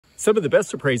Some of the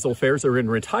best appraisal fairs are in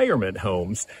retirement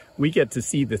homes. We get to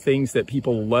see the things that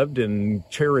people loved and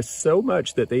cherished so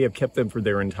much that they have kept them for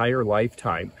their entire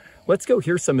lifetime. Let's go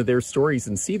hear some of their stories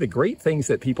and see the great things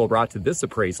that people brought to this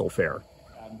appraisal fair.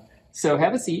 So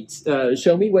have a seat,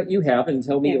 show me what you have and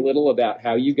tell me a little about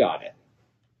how you got it.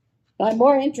 I'm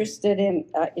more interested in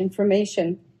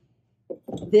information.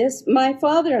 My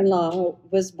father-in-law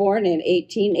was born in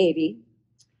 1880,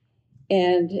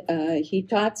 and he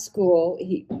taught school.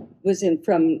 He was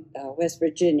from West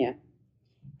Virginia.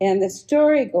 And the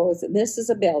story goes, this is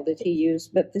a bell that he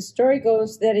used, but the story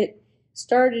goes that it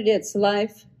started its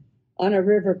life on a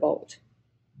riverboat.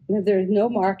 Now, there's no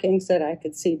markings that I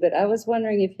could see, but I was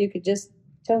wondering if you could just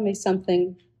tell me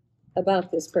something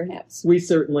about this, perhaps. We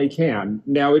certainly can.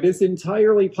 Now, it is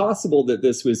entirely possible that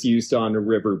this was used on a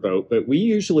riverboat, but we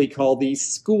usually call these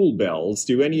school bells.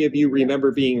 Do any of you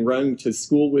remember being rung to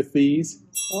school with these?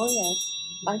 Oh, yes,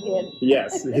 I did.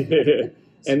 Yes.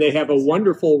 And they have a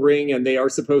wonderful ring, and they are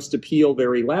supposed to peal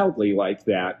very loudly like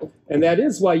that. And that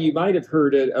is why you might have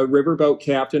heard a riverboat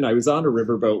captain. I was on a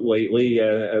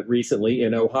riverboat recently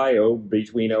in Ohio,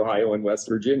 between Ohio and West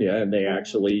Virginia, and they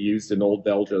actually used an old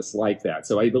bell just like that.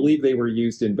 So I believe they were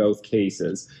used in both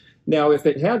cases. Now, if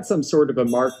it had some sort of a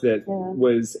mark that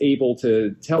was able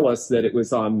to tell us that it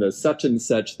was on the such and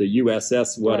such, the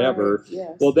USS whatever,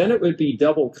 well, then it would be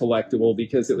double collectible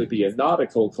because it would be a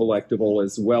nautical collectible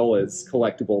as well as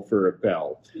collectible for a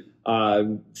bell.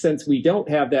 Since we don't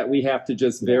have that, we have to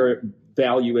just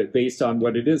value it based on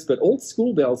what it is. But old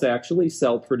school bells actually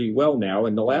sell pretty well now.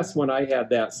 And the last one I had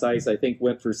that size, I think,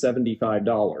 went for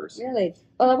 $75. Really?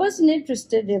 Well, I wasn't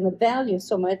interested in the value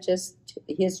so much as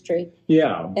history.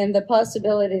 Yeah. And the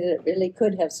possibility that it really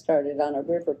could have started on a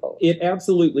riverboat. It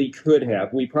absolutely could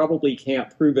have. We probably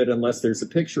can't prove it unless there's a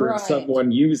picture of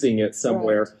someone using it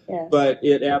somewhere. Right. Yes. But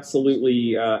it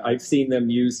absolutely, I've seen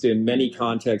them used in many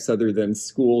contexts other than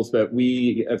schools, but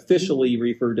we officially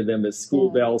refer to them as school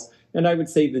bells. And I would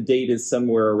say the date is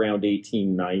somewhere around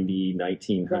 1890,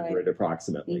 1900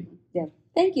 approximately. Yeah.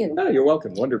 Thank you. Oh, you're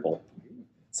welcome. Wonderful.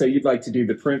 So you'd like to do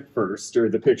the print first or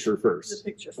the picture first?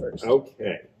 The picture first.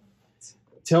 Okay.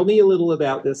 Tell me a little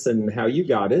about this and how you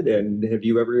got it, and have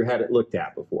you ever had it looked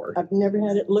at before? I've never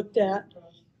had it looked at.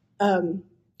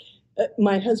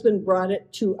 My husband brought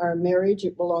it to our marriage.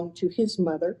 It belonged to his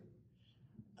mother.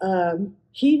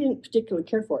 He didn't particularly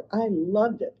care for it. I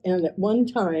loved it. And at one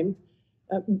time,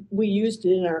 we used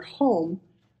it in our home.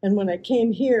 And when I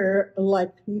came here,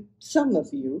 like some of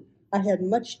you, I had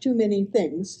much too many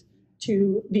things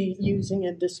to be using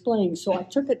and displaying. So I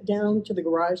took it down to the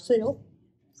garage sale.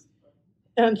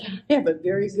 And I have a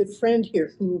very good friend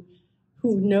here who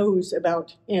knows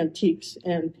about antiques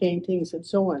and paintings and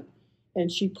so on.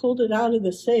 And she pulled it out of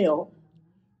the sale,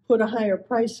 put a higher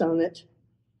price on it,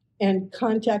 and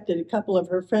contacted a couple of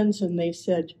her friends, and they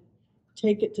said,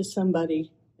 take it to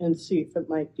somebody and see if it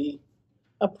might be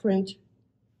a print.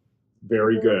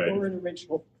 Very good. Or an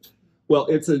original. Well,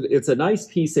 it's a nice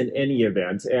piece in any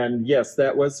event, and yes,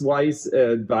 that was wise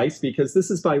advice because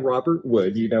this is by Robert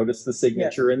Wood. You notice the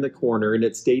signature in the corner, and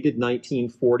it's dated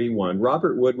 1941.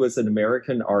 Robert Wood was an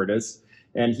American artist,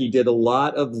 and he did a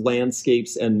lot of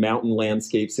landscapes and mountain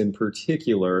landscapes in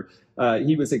particular.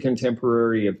 He was a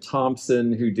contemporary of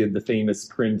Thompson, who did the famous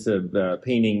print of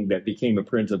painting that became a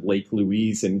print of Lake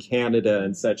Louise in Canada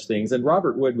and such things. And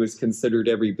Robert Wood was considered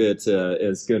every bit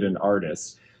as good an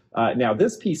artist. Now,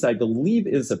 this piece, I believe,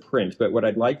 is a print, but what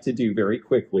I'd like to do very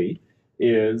quickly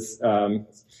is,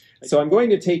 so I'm going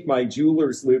to take my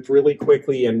jeweler's loupe really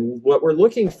quickly, and what we're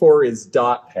looking for is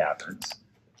dot patterns.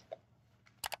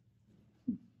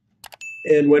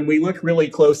 And when we look really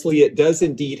closely, it does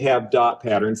indeed have dot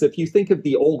patterns. If you think of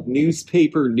the old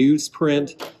newspaper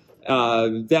newsprint,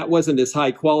 that wasn't as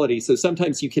high quality, so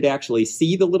sometimes you could actually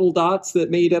see the little dots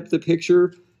that made up the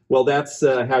picture. Well, that's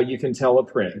how you can tell a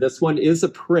print. This one is a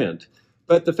print,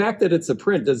 but the fact that it's a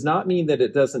print does not mean that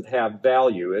it doesn't have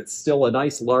value. It's still a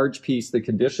nice large piece. The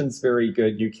condition's very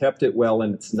good. You kept it well,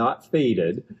 and it's not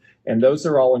faded. And those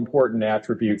are all important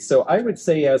attributes. So I would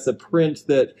say as a print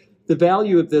that the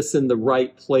value of this in the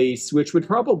right place, which would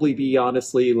probably be,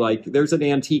 honestly, like there's an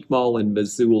antique mall in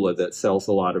Missoula that sells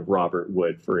a lot of Robert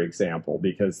Wood, for example,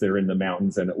 because they're in the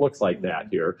mountains and it looks like that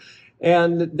here.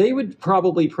 And they would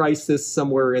probably price this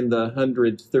somewhere in the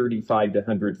 $135 to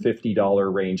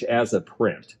 $150 range as a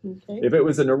print. Okay. If it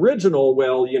was an original,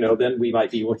 well, you know, then we might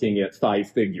be looking at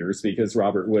 5 figures because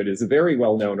Robert Wood is a very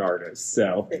well-known artist.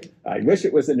 So I wish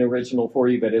it was an original for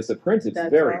you, but as a print, it's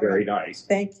very, very nice.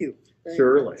 Thank you.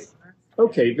 Surely.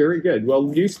 Okay, very good. Well,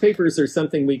 newspapers are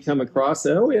something we come across.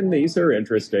 Oh, and these are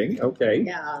interesting. Okay.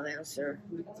 Yeah, those are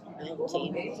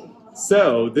 19.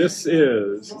 So this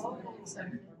is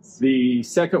the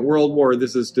Second World War.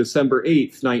 This is December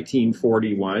 8th,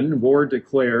 1941. War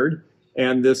declared.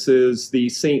 And this is the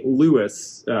St.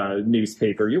 Louis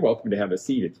newspaper. You're welcome to have a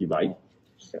seat if you like.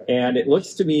 And it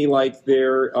looks to me like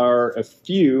there are a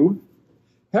few.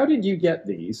 How did you get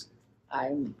these?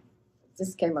 I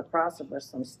just came across it with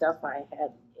some stuff I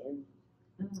had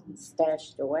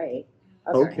stashed away.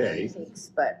 Okay.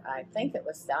 Antiques, but I think it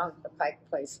was down at the Pike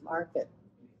Place Market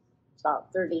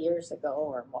about 30 years ago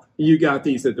or more. You got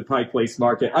these at the Pike Place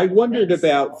Market. I wondered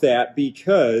about that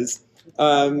because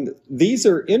these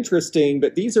are interesting,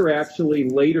 but these are actually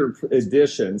later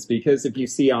editions because if you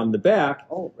see on the back,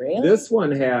 oh, really? This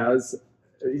one has,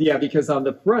 yeah, because on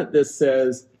the front this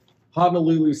says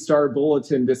Honolulu Star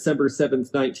Bulletin, December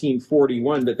 7th,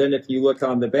 1941. But then if you look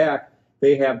on the back,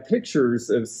 they have pictures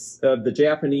of the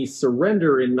Japanese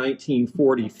surrender in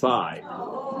 1945.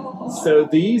 So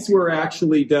these were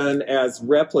actually done as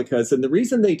replicas. And the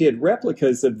reason they did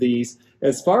replicas of these,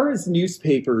 as far as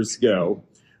newspapers go,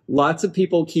 lots of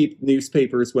people keep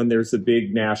newspapers when there's a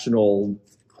big national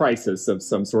crisis of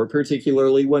some sort,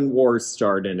 particularly when wars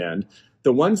start and end.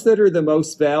 The ones that are the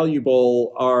most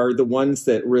valuable are the ones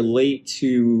that relate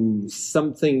to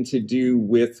something to do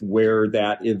with where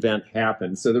that event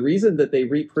happened. So the reason that they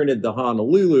reprinted the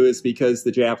Honolulu is because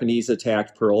the Japanese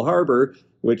attacked Pearl Harbor,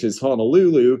 which is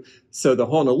Honolulu. So the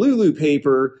Honolulu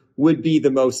paper would be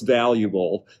the most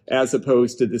valuable as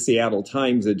opposed to the Seattle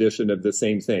Times edition of the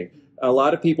same thing. A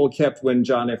lot of people kept when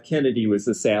John F. Kennedy was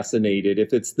assassinated.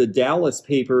 If it's the Dallas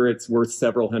paper, it's worth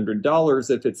several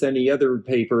 $100s. If it's any other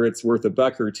paper, it's worth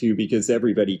 $1 or $2 because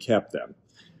everybody kept them.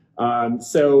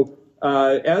 As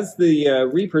the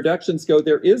reproductions go,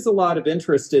 there is a lot of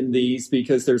interest in these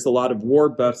because there's a lot of war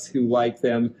buffs who like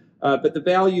them. But the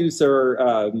values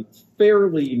are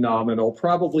fairly nominal,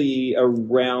 probably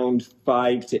around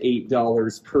 $5 to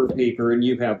 $8 per paper, and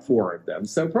you have 4 of them.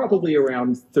 So probably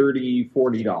around $30,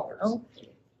 $40. Okay,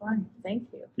 fine. Thank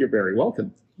you. You're very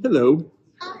welcome. Hello.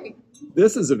 Hi,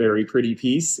 This is a very pretty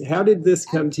piece. How did this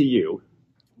come to you?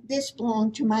 this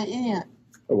belonged to my aunt.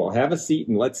 Oh, well, have a seat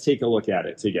and let's take a look at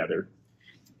it together.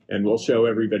 And we'll show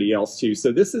everybody else too.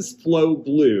 So this is flow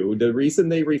blue. The reason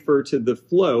they refer to the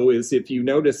flow is if you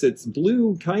notice it's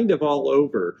blue kind of all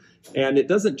over. And it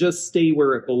doesn't just stay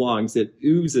where it belongs. It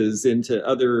oozes into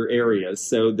other areas.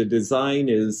 So the design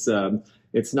is,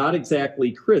 it's not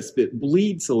exactly crisp. It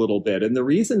bleeds a little bit. And the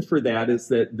reason for that is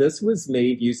that this was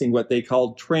made using what they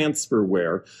called transfer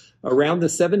wear. Around the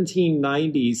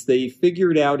 1790s, they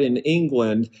figured out in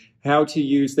England how to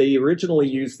use, they originally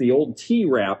used the old tea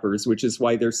wrappers, which is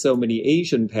why there's so many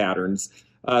Asian patterns.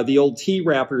 The old tea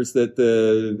wrappers that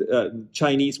the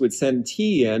Chinese would send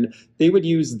tea in, they would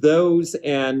use those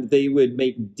and they would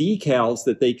make decals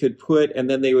that they could put, and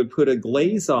then they would put a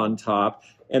glaze on top,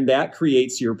 and that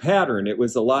creates your pattern. It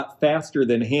was a lot faster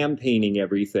than hand painting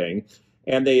everything.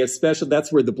 And they especially,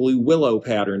 that's where the blue willow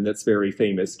pattern that's very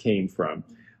famous came from.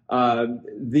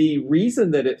 The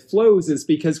reason that it flows is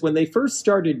because when they first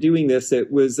started doing this, it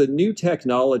was a new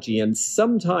technology, and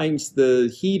sometimes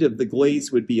the heat of the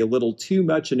glaze would be a little too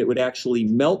much and it would actually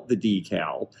melt the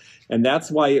decal, and that's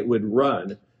why it would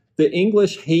run. The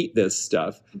English hate this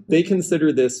stuff. They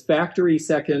consider this factory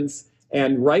seconds,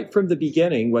 and right from the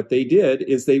beginning, what they did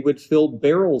is they would fill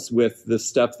barrels with the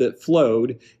stuff that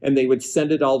flowed, and they would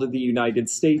send it all to the United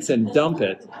States and dump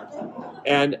it.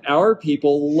 And our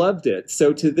people loved it.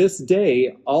 So to this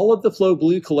day, all of the Flow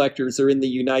Blue collectors are in the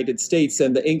United States,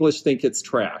 and the English think it's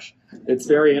trash. It's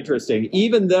very interesting,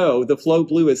 even though the Flow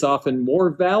Blue is often more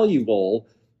valuable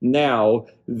now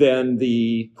than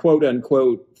the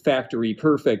quote-unquote factory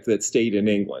perfect that stayed in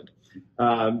England.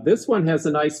 This one has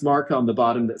a nice mark on the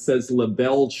bottom that says La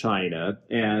Belle China,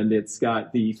 and it's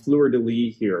got the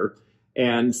fleur-de-lis here.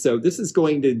 And so this is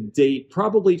going to date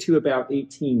probably to about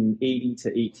 1880 to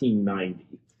 1890.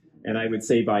 And I would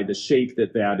say by the shape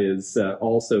that that is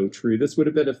also true. This would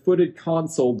have been a footed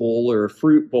console bowl or a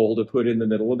fruit bowl to put in the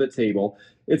middle of a table.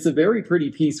 It's a very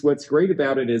pretty piece. What's great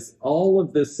about it is all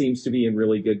of this seems to be in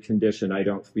really good condition. I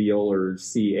don't feel or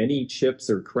see any chips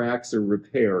or cracks or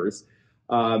repairs.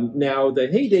 Now, the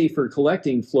heyday for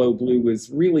collecting Flow Blue was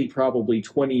really probably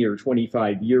 20 or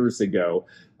 25 years ago.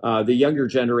 The younger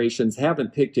generations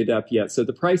haven't picked it up yet, so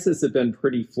the prices have been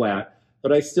pretty flat.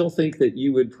 But I still think that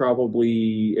you would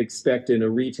probably expect in a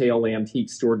retail antique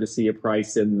store to see a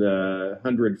price in the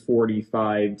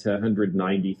 $145 to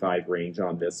 $195 range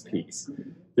on this piece.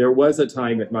 There was a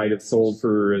time it might have sold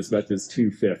for as much as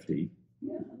 $250.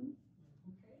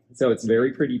 So it's a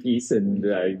very pretty piece, and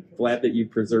glad that you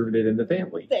preserved it in the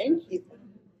family. Thank you.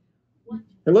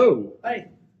 Hello. Hi.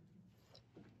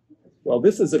 Well,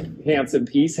 this is a handsome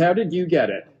piece. How did you get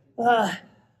it?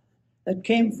 It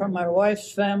came from my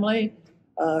wife's family.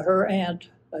 Her aunt,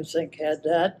 I think, had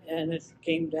that, and it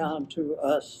came down to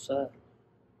us,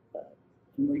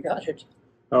 and we got it.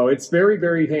 Oh, it's very,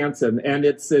 very handsome, and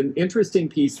it's an interesting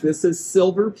piece. This is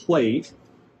silver plate,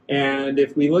 and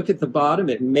if we look at the bottom,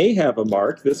 it may have a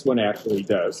mark. This one actually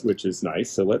does, which is nice.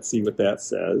 So let's see what that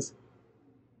says.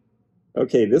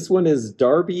 Okay, this one is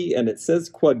Darby, and it says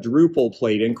quadruple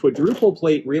plate, and quadruple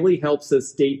plate really helps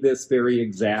us date this very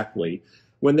exactly.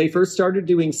 When they first started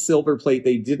doing silver plate,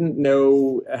 they didn't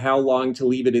know how long to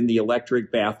leave it in the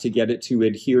electric bath to get it to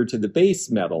adhere to the base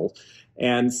metal.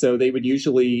 And so they would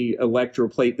usually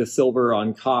electroplate the silver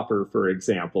on copper, for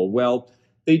example. Well,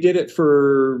 they did it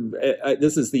for,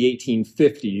 this is the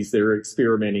 1850s, they were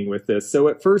experimenting with this. So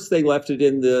at first they left it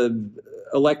in the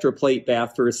electroplate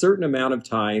bath for a certain amount of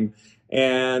time,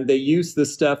 and they used the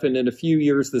stuff, and in a few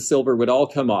years the silver would all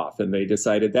come off, and they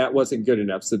decided that wasn't good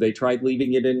enough. So they tried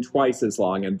leaving it in twice as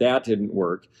long, and that didn't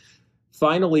work.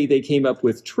 Finally, they came up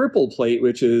with triple plate,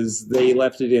 which is they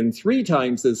left it in 3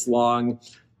 times as long.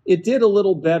 It did a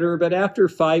little better, but after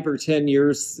 5 or 10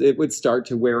 years, it would start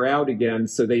to wear out again.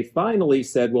 So they finally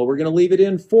said, well, we're going to leave it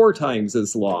in 4 times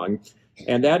as long.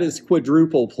 And that is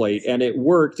quadruple plate. And it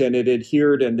worked, and it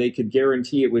adhered, and they could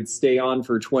guarantee it would stay on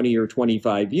for 20 or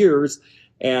 25 years.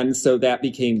 And so that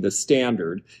became the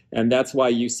standard. And that's why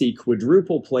you see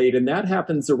quadruple plate, and that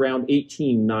happens around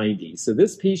 1890. So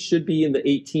this piece should be in the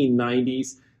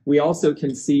 1890s. We also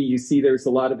can see, you see there's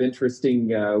a lot of interesting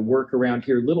work around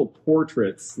here, little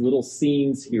portraits, little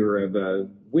scenes here of a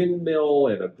windmill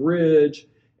and a bridge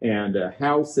and a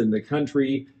house in the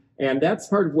country. And that's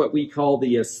part of what we call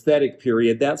the aesthetic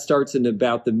period. That starts in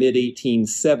about the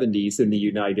mid-1870s in the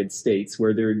United States,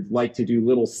 where they like to do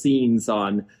little scenes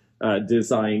on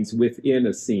designs within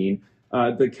a scene.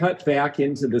 The cut back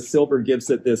into the silver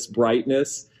gives it this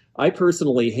brightness. I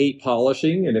personally hate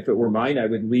polishing, and if it were mine, I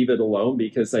would leave it alone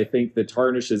because I think the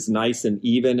tarnish is nice and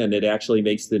even, and it actually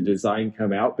makes the design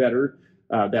come out better.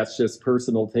 That's just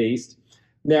personal taste.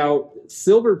 Now,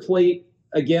 silver plate,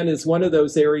 again, is one of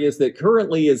those areas that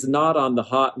currently is not on the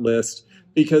hot list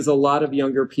because a lot of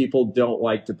younger people don't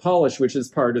like to polish, which is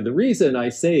part of the reason I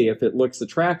say if it looks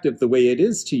attractive the way it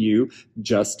is to you,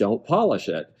 just don't polish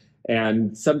it.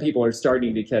 And some people are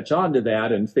starting to catch on to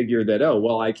that and figure that, oh,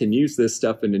 well, I can use this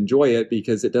stuff and enjoy it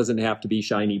because it doesn't have to be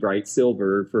shiny, bright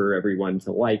silver for everyone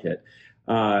to like it.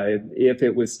 If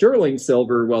it was sterling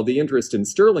silver, well, the interest in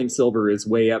sterling silver is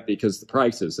way up because the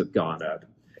prices have gone up.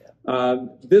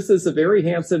 This is a very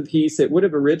handsome piece. It would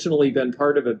have originally been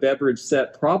part of a beverage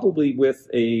set, probably with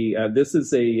a, this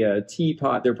is a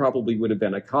teapot. There probably would have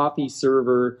been a coffee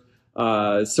server,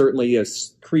 certainly a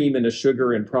cream and a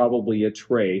sugar, and probably a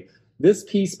tray. This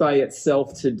piece by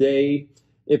itself today,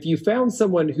 if you found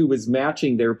someone who was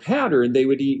matching their pattern, they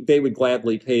would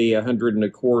gladly pay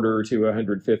 $125 to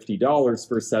 $150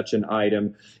 for such an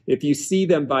item. If you see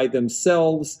them by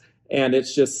themselves and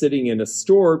it's just sitting in a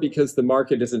store because the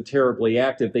market isn't terribly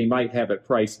active, they might have it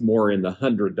priced more in the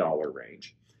 $100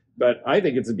 range. But I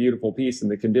think it's a beautiful piece, and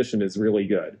the condition is really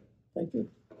good. Thank you.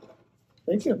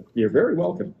 Thank you. You're very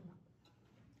welcome.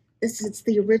 This is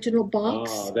the original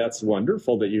box. Oh, that's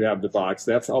wonderful that you have the box.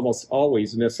 That's almost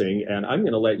always missing, and I'm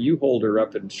going to let you hold her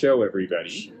up and show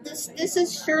everybody. This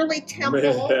is Shirley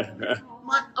Temple,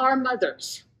 our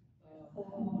mother's.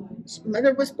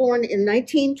 Mother was born in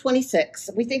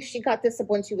 1926. We think she got this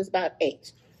when she was about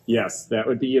 8. Yes, that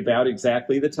would be about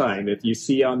exactly the time. If you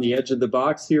see on the edge of the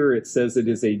box here, it says it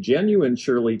is a genuine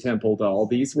Shirley Temple doll.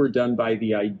 These were done by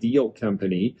the Ideal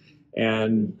Company,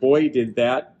 and boy, did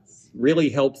that really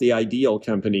help the Ideal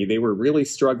Company. They were really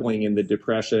struggling in the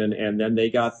Depression, and then they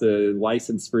got the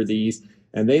license for these,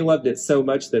 and they loved it so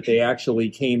much that they actually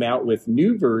came out with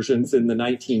new versions in the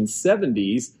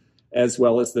 1970s as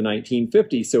well as the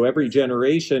 1950s. So every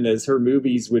generation, as her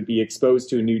movies would be exposed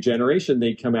to a new generation,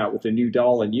 they'd come out with a new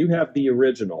doll, and you have the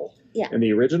original. Yeah. And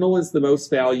the original is the most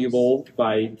valuable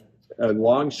by a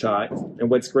long shot. And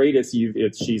what's great is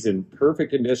she's in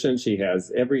perfect condition. She has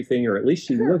everything, or at least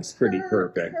she looks pretty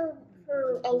perfect.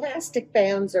 Her elastic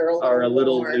bands are a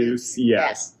little worn. loose,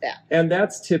 yes. Yeah. And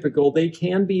that's typical. They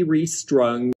can be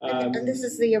restrung. And this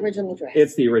is the original dress.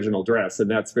 It's the original dress, and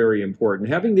that's very important.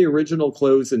 Having the original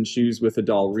clothes and shoes with a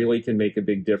doll really can make a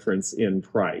big difference in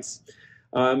price.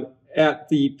 At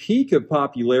the peak of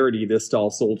popularity, this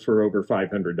doll sold for over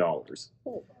 $500.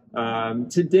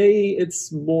 Today,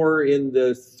 it's more in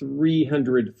the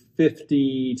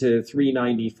 350 to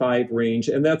 395 range,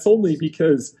 and that's only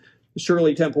because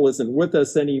Shirley Temple isn't with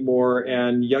us anymore,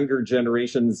 and younger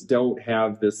generations don't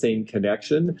have the same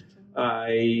connection.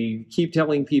 I keep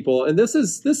telling people, and this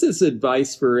is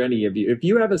advice for any of you. If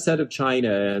you have a set of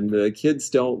china and the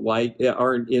kids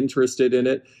aren't interested in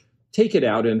it, take it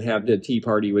out and have a tea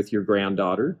party with your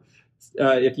granddaughter.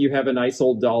 If you have a nice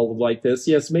old doll like this,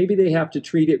 yes, maybe they have to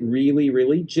treat it really,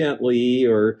 really gently,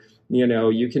 or,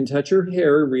 you can touch her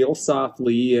hair real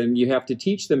softly, and you have to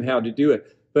teach them how to do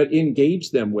it, but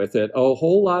engage them with it. A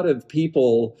whole lot of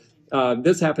people,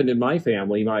 this happened in my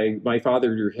family. My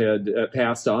father had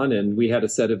passed on, and we had a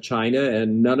set of china,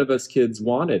 and none of us kids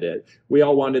wanted it. We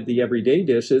all wanted the everyday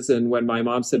dishes, and when my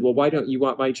mom said, well, why don't you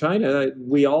want my china?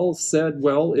 We all said,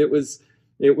 well, it was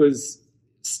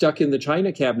stuck in the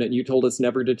china cabinet, and you told us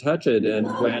never to touch it. And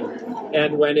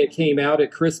when it came out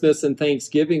at Christmas and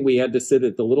Thanksgiving, we had to sit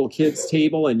at the little kids'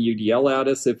 table, and you'd yell at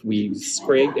us if we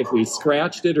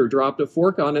scratched it or dropped a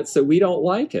fork on it, so we don't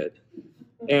like it.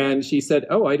 And she said,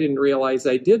 oh, I didn't realize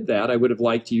I did that. I would have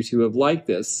liked you to have liked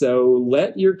this. So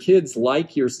let your kids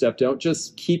like your stuff. Don't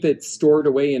just keep it stored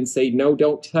away and say, no,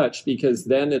 don't touch, because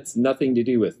then it's nothing to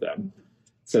do with them.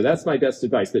 So that's my best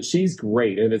advice. But she's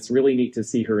great, and it's really neat to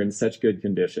see her in such good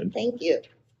condition. Thank you.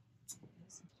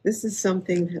 This is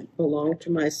something that belonged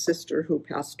to my sister who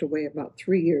passed away about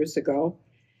 3 years ago.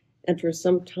 And for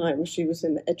some time, she was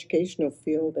in the educational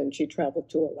field, and she traveled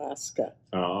to Alaska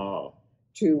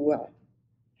to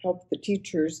help the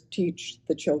teachers teach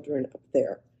the children up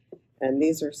there. And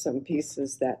these are some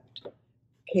pieces that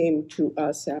came to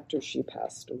us after she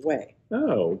passed away.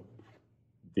 Oh,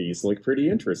 these look pretty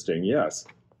interesting, yes.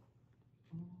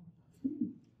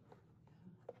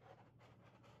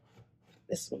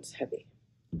 This one's heavy.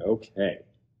 Okay.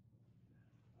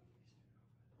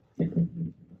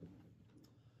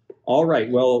 All right,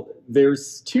 well,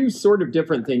 there's two sort of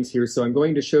different things here, so I'm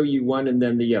going to show you one and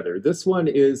then the other. This one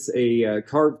is a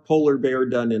carved polar bear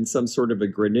done in some sort of a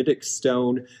granitic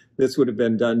stone. This would have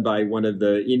been done by one of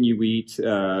the Inuit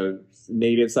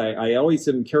natives. I always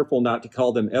am careful not to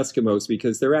call them Eskimos,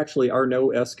 because there actually are no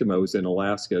Eskimos in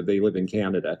Alaska. They live in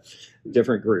Canada,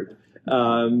 different group.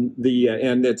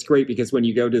 And it's great because when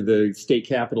you go to the state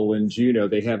capitol in Juneau,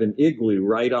 they have an igloo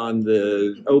right on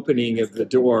the opening of the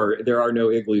door. There are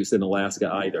no igloos in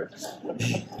Alaska either.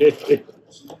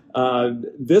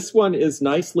 This one is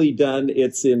nicely done.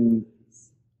 It's in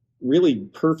really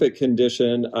perfect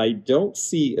condition. I don't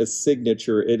see a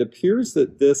signature. It appears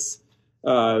that this,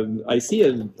 I see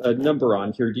a number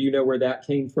on here. Do you know where that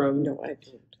came from? No, I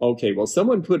don't. Okay, well,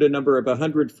 someone put a number of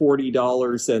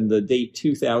 $140 and the date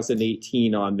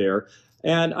 2018 on there.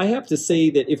 And I have to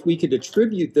say that if we could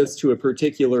attribute this to a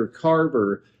particular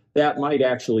carver, that might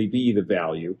actually be the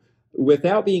value.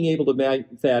 Without being able to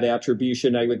make that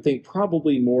attribution, I would think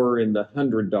probably more in the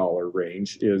 $100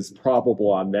 range is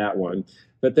probable on that one.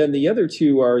 But then the other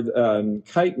two are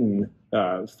chitin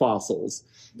fossils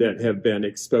that have been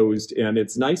exposed. And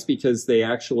it's nice because they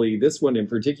actually, this one in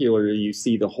particular, you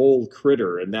see the whole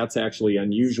critter, and that's actually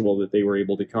unusual that they were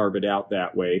able to carve it out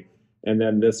that way. And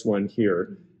then this one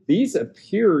here. These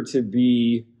appear to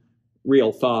be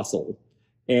real fossil.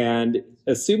 And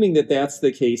assuming that that's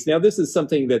the case, now this is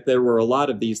something that there were a lot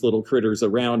of these little critters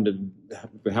around,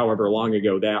 however long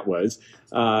ago that was.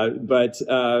 But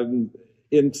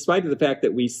in spite of the fact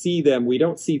that we see them, we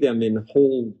don't see them in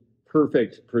whole,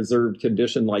 perfect, preserved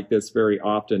condition like this very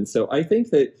often. So I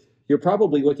think that you're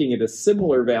probably looking at a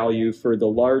similar value for the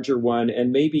larger one,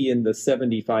 and maybe in the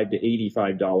 $75 to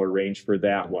 $85 range for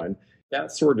that one.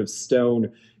 That sort of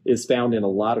stone is found in a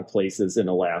lot of places in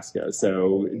Alaska.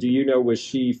 So do you know, was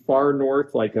she far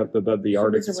north, like up above the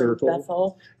Arctic Circle?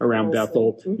 Bethel. Around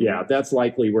Bethel? Mm-hmm. Yeah, that's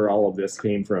likely where all of this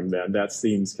came from then. That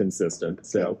seems consistent.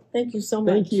 So thank you so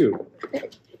much. Thank you.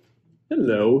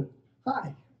 Hello.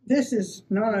 Hi, this is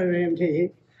not an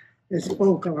antique, it's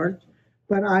folk art,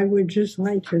 but I would just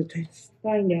like to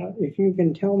find out if you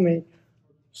can tell me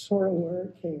sort of where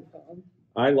it came from.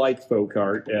 I like folk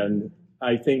art, and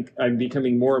I think I'm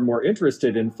becoming more and more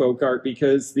interested in folk art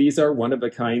because these are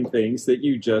one-of-a-kind things that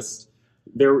you just,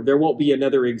 there won't be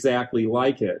another exactly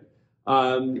like it.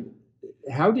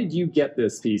 How did you get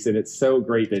this piece? And it's so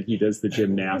great that he does the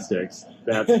gymnastics.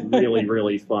 That's really,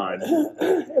 really fun.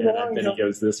 And then he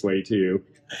goes this way, too.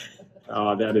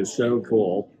 Oh, that is so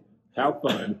cool. How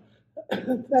fun.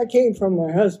 That came from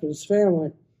my husband's family.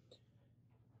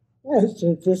 As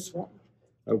did this one.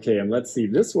 Okay, and let's see.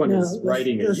 This one is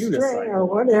writing a the string unicycle. or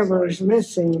whatever is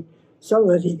missing so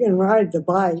that he can ride the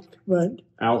bike, but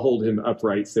I'll hold him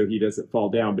upright so he doesn't fall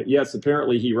down. But yes,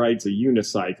 apparently he rides a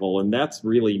unicycle, and that's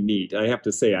really neat. I have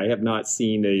to say, I have not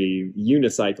seen a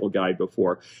unicycle guy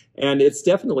before. And it's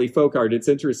definitely folk art. It's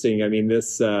interesting. I mean,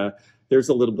 this there's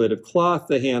a little bit of cloth.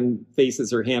 The hand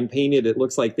faces are hand painted. It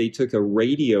looks like they took a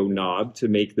radio knob to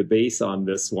make the base on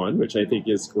this one, which I think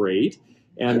is great.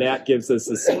 And that gives us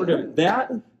a sort of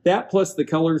that plus the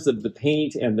colors of the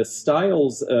paint and the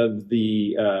styles of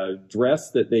the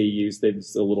dress that they use.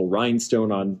 There's a little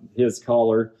rhinestone on his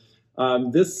collar.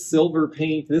 This silver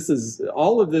paint,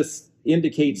 all of this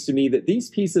indicates to me that these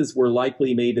pieces were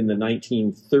likely made in the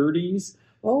 1930s.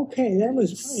 okay, that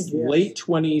was my guess. Late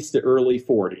 20s to early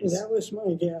 40s. That was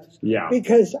my guess. Yeah.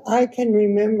 Because I can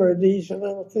remember these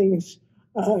little things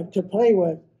to play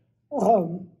with.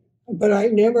 But I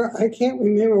can't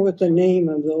remember what the name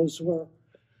of those were.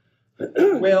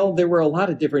 Well, there were a lot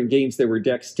of different games. There were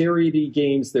dexterity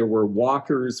games. There were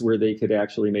walkers where they could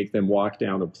actually make them walk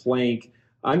down a plank.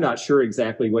 I'm not sure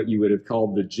exactly what you would have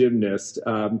called the gymnast.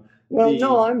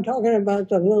 No, I'm talking about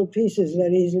the little pieces that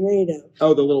he's made of.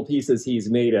 Oh, the little pieces he's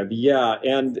made of. Yeah,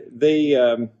 and they...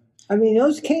 I mean,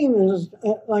 those came as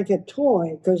like a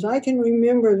toy, because I can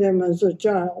remember them as a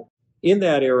child. In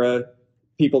that era,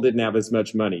 people didn't have as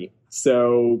much money.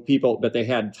 But they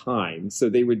had time. So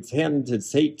they would tend to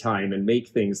take time and make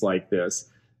things like this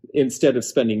instead of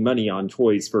spending money on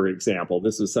toys, for example.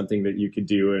 This was something that you could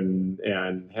do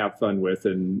and have fun with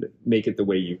and make it the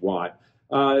way you want.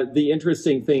 The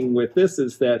interesting thing with this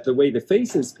is that the way the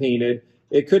face is painted,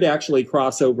 it could actually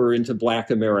cross over into Black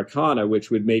Americana,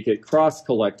 which would make it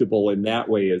cross-collectible in that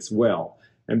way as well.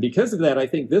 And because of that, I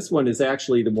think this one is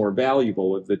actually the more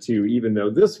valuable of the two, even though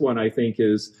this one, I think,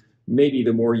 is maybe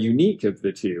the more unique of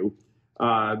the two.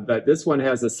 But this one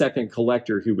has a second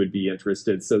collector who would be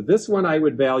interested. So this one I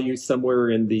would value somewhere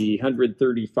in the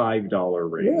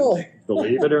 $135 range, Really?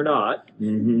 Believe it or not.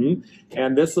 Mm-hmm.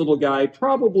 And this little guy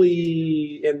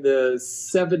probably in the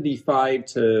 $75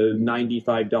 to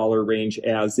 $95 range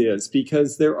as is,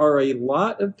 because there are a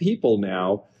lot of people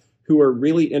now who are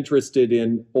really interested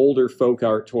in older folk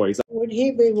art toys. Would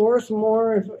he be worth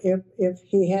more if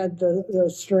he had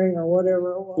the string or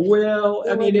whatever it was? Well,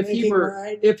 I mean, if he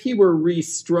were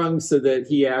restrung so that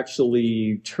he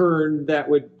actually turned,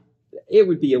 it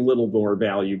would be a little more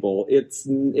valuable. It's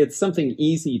something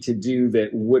easy to do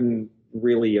that wouldn't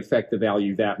really affect the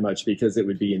value that much because it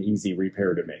would be an easy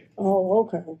repair to make. Oh,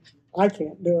 okay. I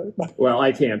can't do it. Well,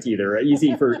 I can't either.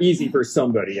 Easy for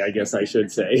somebody, I guess I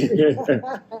should say.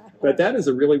 But that is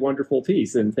a really wonderful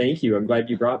piece, and thank you. I'm glad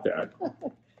you brought that.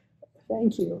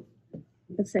 Thank you.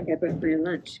 Looks like I brought my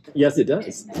lunch. Yes, it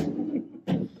does.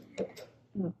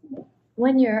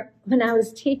 When I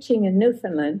was teaching in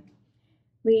Newfoundland,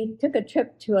 we took a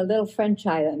trip to a little French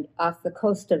island off the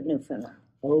coast of Newfoundland.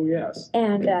 Oh, yes.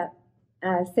 And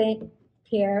St.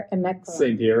 Pierre and Miquelon.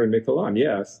 St. Pierre and Miquelon,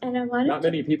 yes. And I wanted Not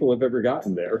many people have ever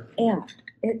gotten there. Yeah.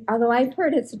 Although I've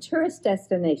heard it's a tourist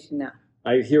destination now.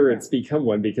 I hear it's become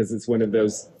one because it's one of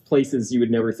those places you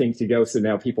would never think to go, so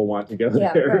now people want to go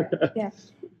there. Right. Yeah.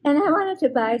 And I wanted to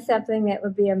buy something that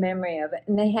would be a memory of it.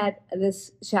 And they had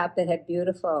this shop that had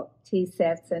beautiful tea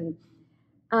sets. And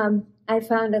I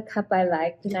found a cup I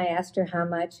liked, and I asked her how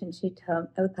much, and she told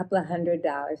me a couple of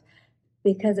 $100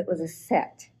 because it was a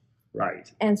set.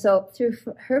 Right. And so through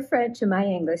her French and my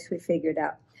English, we figured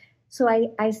out. So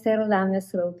I settled on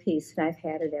this little piece, and I've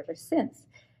had it ever since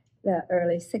the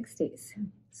early 60s.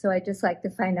 So I'd just like to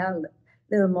find out a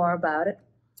little more about it.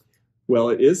 Well,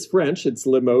 it is French. It's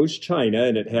Limoges, China,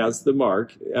 and it has the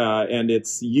mark. And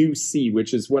it's UC,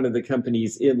 which is one of the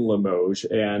companies in Limoges.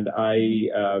 And I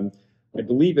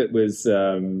believe it was,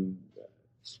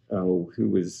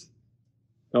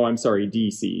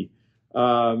 DC.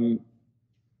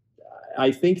 I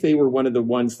think they were one of the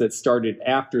ones that started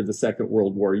after the Second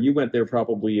World War. You went there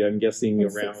probably, I'm guessing,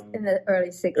 around... In the early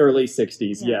 60s. Early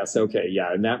 60s, yeah. Yes. Okay,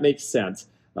 yeah, and that makes sense.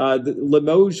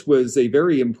 Limoges was a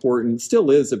very important, still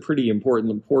is a pretty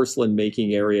important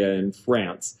porcelain-making area in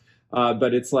France.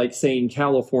 But it's like saying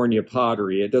California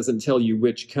pottery. It doesn't tell you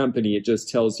which company, it just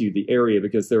tells you the area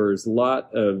because there's a lot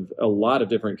of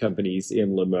different companies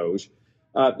in Limoges.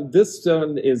 This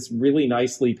stone is really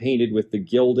nicely painted with the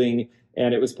gilding.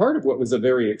 And it was part of what was a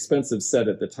very expensive set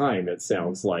at the time, it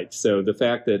sounds like. So the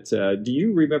fact that, do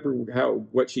you remember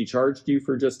what she charged you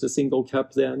for just a single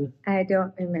cup then? I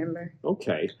don't remember.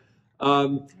 Okay.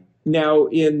 Now,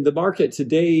 in the market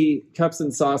today, cups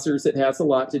and saucers, it has a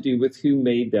lot to do with who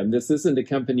made them. This isn't a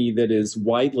company that is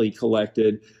widely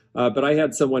collected. But I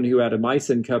had someone who had a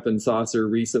Meissen cup and saucer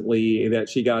recently that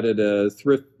she got at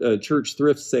a church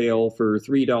thrift sale for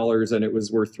 $3, and it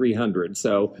was worth $300.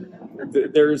 So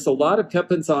there's a lot of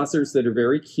cup and saucers that are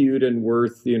very cute and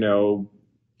worth, $8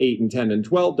 and $10 and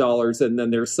 $12, and then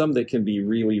there's some that can be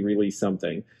really, really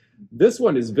something. This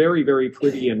one is very, very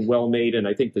pretty and well made, and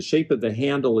I think the shape of the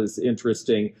handle is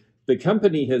interesting. The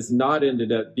company has not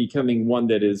ended up becoming one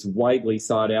that is widely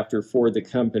sought after for the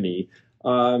company.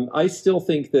 I still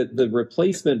think that the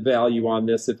replacement value on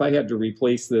this, if I had to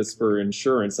replace this for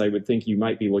insurance, I would think you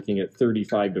might be looking at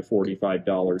 $35 to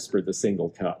 $45 for the single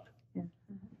cup. Yeah.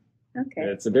 Okay.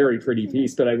 It's a very pretty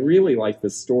piece, but I really like the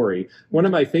story. One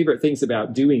of my favorite things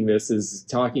about doing this is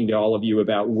talking to all of you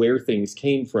about where things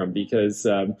came from, because,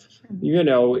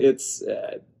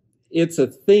 it's a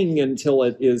thing until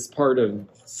it is part of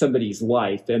somebody's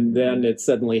life, and then it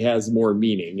suddenly has more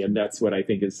meaning, and that's what I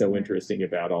think is so interesting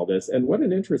about all this. And what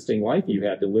an interesting life you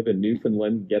had to live in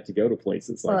Newfoundland, get to go to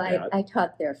places like that. I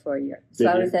taught there for a year, Did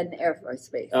so I you? was at an Air Force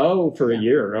base. Oh, for a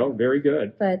year. Oh, very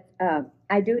good. But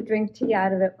I do drink tea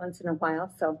out of it once in a while,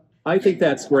 so. I think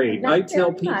that's great. Not I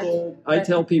tell very much, people,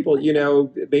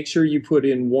 but- make sure you put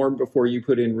in warm before you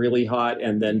put in really hot,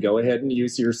 and then go ahead and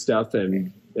use your stuff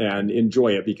and enjoy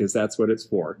it, because that's what it's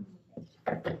for.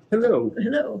 Hello.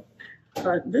 Hello.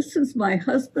 This is my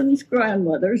husband's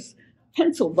grandmother's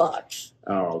pencil box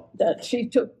Oh, that she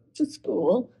took to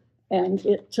school, and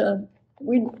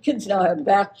we kids now have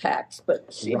backpacks,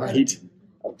 but she had right.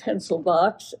 a pencil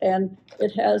box, and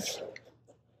it has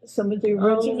some of the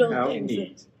original How things.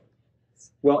 neat.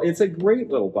 Well, it's a great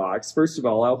little box. First of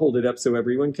all, I'll hold it up so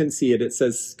everyone can see it. It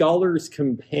says Scholar's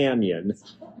Companion.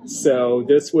 So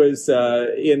this was,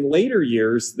 in later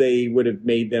years, they would have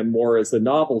made them more as a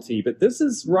novelty, but this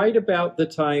is right about the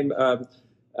time,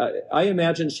 I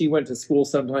imagine she went to school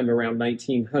sometime around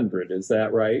 1900. Is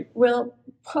that right? Well,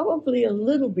 probably a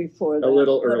little before that,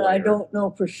 little but I earlier. don't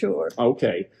know for sure.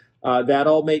 Okay. That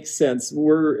all makes sense.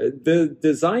 The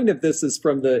design of this is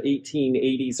from the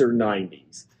 1880s or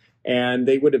 90s. And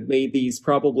they would have made these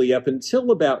probably up until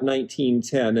about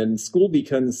 1910, and school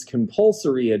becomes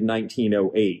compulsory in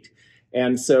 1908.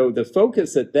 And so the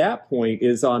focus at that point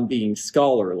is on being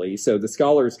scholarly. So the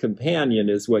Scholar's Companion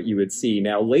is what you would see.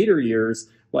 Now, later years,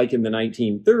 like in the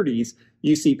 1930s,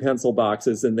 you see pencil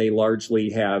boxes, and they largely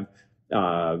have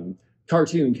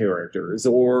cartoon characters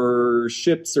or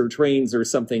ships or trains or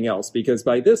something else, because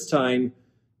by this time,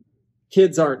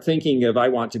 kids aren't thinking of, I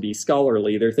want to be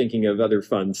scholarly, they're thinking of other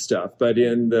fun stuff. But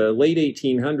in the late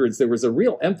 1800s, there was a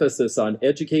real emphasis on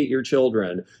educate your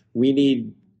children. We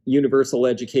need universal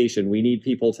education. We need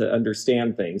people to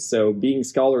understand things. So being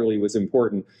scholarly was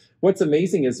important. What's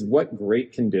amazing is what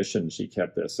great condition she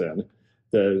kept this in.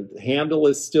 The handle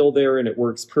is still there and it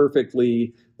works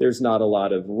perfectly. There's not a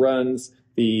lot of runs.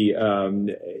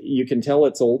 You can tell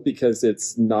it's old because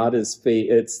it's not as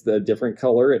it's the different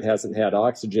color. It hasn't had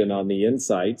oxygen on the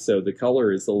inside, so the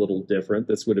color is a little different.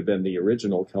 This would have been the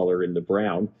original color in the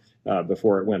brown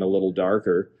before it went a little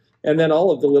darker. And then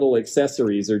all of the little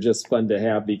accessories are just fun to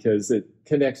have because it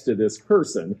connects to this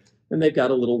person. And they've got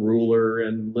a little ruler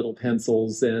and little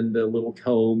pencils and a little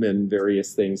comb and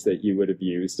various things that you would have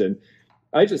used. And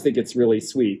I just think it's really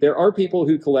sweet. There are people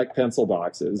who collect pencil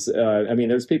boxes.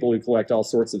 There's people who collect all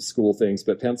sorts of school things,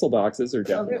 but pencil boxes are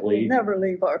definitely We'll never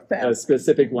leave our family. a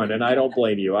specific one, and I don't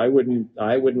blame you. I wouldn't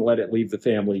let it leave the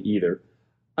family either.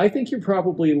 I think you're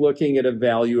probably looking at a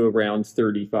value around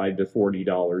 $35 to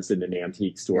 $40 in an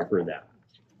antique store for that.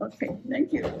 Okay,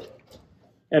 thank you.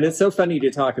 And it's so funny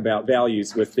to talk about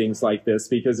values with things like this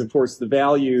because, of course, the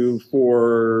value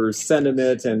for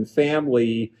sentiment and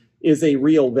family is a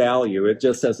real value. It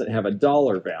just doesn't have a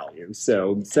dollar value.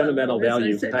 So sentimental Well, as I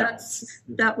value say, counts.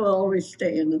 that will always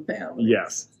stay in the family.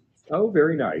 Yes. Oh,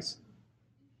 very nice.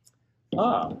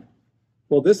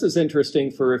 Well, this is interesting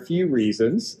for a few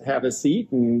reasons. Have a seat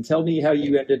and tell me how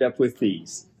you ended up with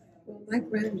these. Well, my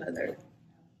grandmother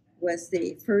was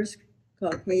the first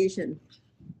Caucasian,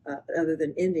 other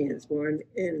than Indians, born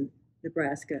in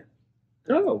Nebraska.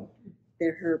 Oh.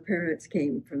 Her parents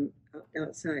came from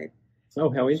outside. Oh,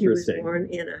 how She was interesting. born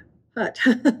in a hut.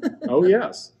 Oh,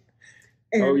 yes.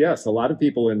 And Oh, yes. A lot of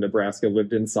people in Nebraska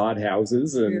lived in sod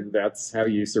houses, and that's how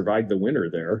you survived the winter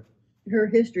there. her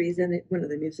history is in one of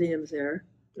the museums there.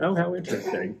 Oh, how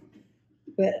interesting.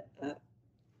 But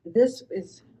this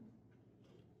is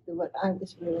what I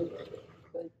was really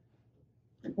good.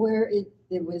 Where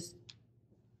it was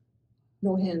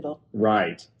no handle.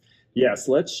 Right. Yes,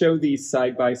 let's show these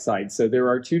side by side. So there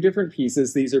are two different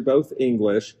pieces. These are both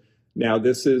English. Now,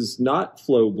 this is not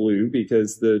flow blue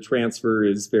because the transfer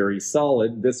is very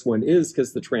solid. This one is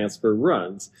because the transfer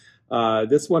runs.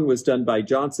 This one was done by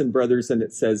Johnson Brothers, and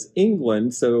it says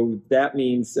England. So that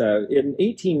means in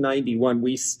 1891,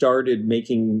 we started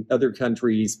making other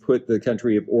countries put the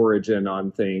country of origin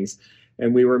on things.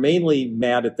 And we were mainly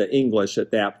mad at the English at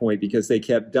that point because they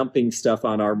kept dumping stuff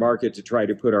on our market to try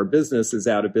to put our businesses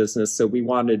out of business. So we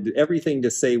wanted everything to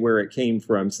say where it came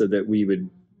from so that we would,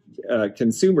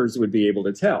 consumers would be able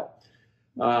to tell.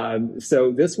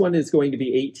 So this one is going to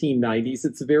be 1890s.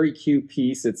 It's a very cute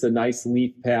piece. It's a nice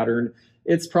leaf pattern.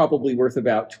 It's probably worth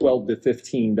about $12 to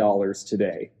 $15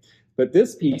 today. But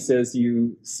this piece, as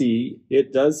you see,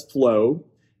 it does flow.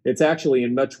 It's actually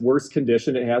in much worse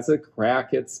condition. It has a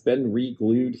crack. It's been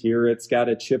re-glued here. It's got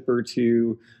a chip or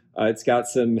two. It's got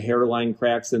some hairline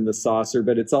cracks in the saucer,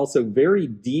 but it's also very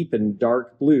deep and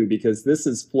dark blue because this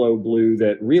is flow blue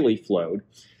that really flowed.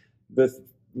 The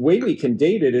way we can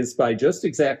date it is by just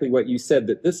exactly what you said,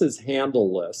 that this is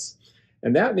handleless.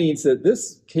 And that means that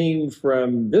this came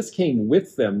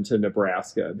with them to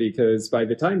Nebraska, because by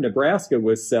the time Nebraska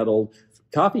was settled,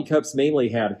 coffee cups mainly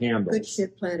had handles. Good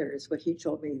ship planter is what he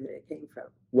told me that it came from.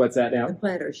 What's that now? The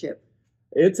planter ship.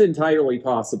 It's entirely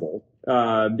possible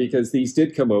because these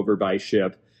did come over by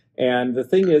ship. And the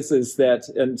thing is that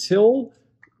until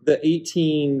the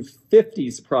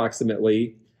 1850s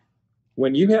approximately,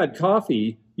 when you had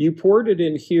coffee, you poured it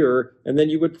in here, and then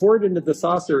you would pour it into the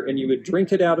saucer, and you would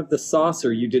drink it out of the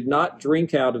saucer. You did not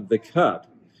drink out of the cup.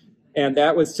 And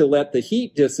that was to let the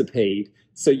heat dissipate.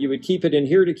 So you would keep it in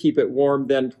here to keep it warm,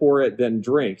 then pour it, then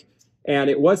drink. And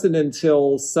it wasn't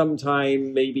until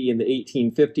sometime maybe in the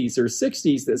 1850s or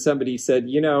 60s that somebody said,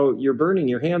 you know, you're burning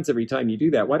your hands every time you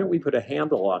do that. Why don't we put a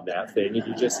handle on that thing and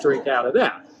you just drink out of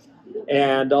that?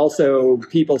 And also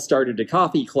people started to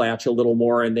coffee clatch a little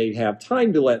more, and they'd have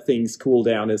time to let things cool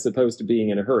down as opposed to being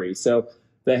in a hurry. So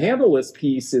the handleless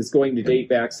piece is going to date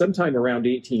back sometime around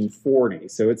 1840.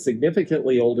 So it's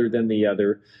significantly older than the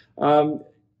other.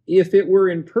 If it were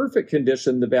in perfect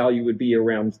condition, the value would be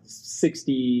around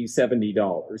 $60,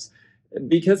 $70.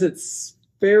 Because it's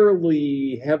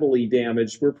fairly heavily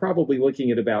damaged, we're probably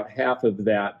looking at about half of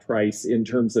that price in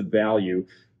terms of value.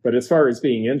 But as far as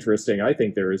being interesting, I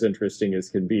think they're as interesting as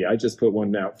can be. I just put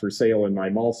one out for sale in my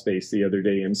mall space the other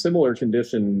day in similar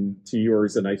condition to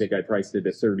yours, and I think I priced it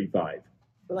at $35.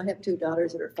 Well, I have two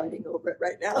daughters that are fighting over it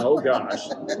right now. Oh, gosh.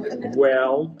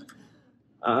 Well,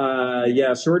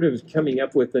 yeah, sort of coming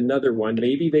up with another one.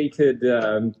 Maybe they could,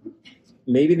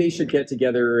 maybe they should get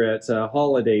together at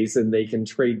holidays and they can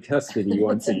trade custody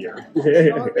once a year.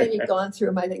 I've already gone through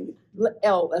them. I think,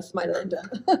 that's my Linda.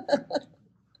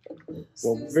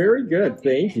 Well, very good.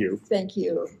 Thank you. Thank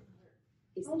you.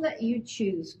 I'll let you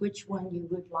choose which one you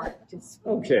would like to speak.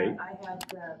 Okay. I have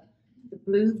the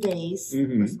blue vase,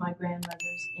 was my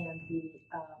grandmother's, and the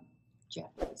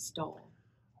Japanese doll.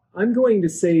 I'm going to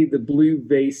say the blue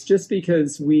vase just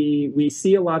because we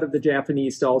see a lot of the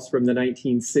Japanese dolls from the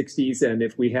 1960s, and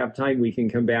if we have time, we can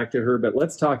come back to her. But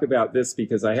let's talk about this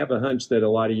because I have a hunch that a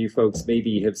lot of you folks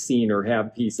maybe have seen or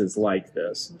have pieces like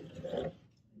this.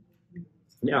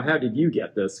 Now, how did you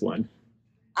get this one?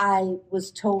 I was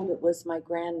told it was my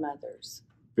grandmother's.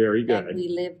 Very good. And we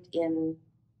lived in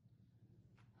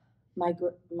my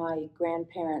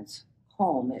grandparents'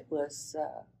 home. It was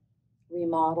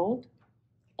remodeled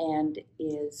and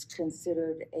is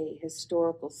considered a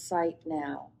historical site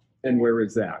now. And where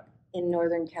is that? In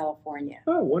Northern California.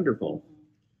 Oh, wonderful.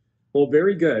 Well,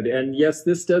 very good. And yes,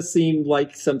 this does seem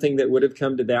like something that would have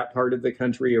come to that part of the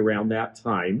country around that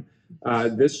time.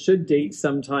 This should date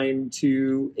sometime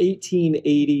to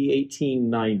 1880,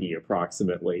 1890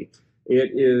 approximately.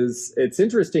 It's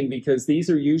interesting because these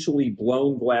are usually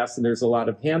blown glass and there's a lot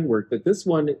of handwork, but this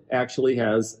one actually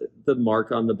has the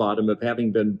mark on the bottom of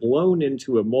having been blown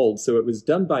into a mold. So it was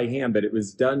done by hand, but it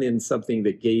was done in something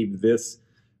that gave this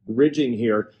ridging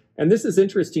here. And this is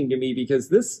interesting to me because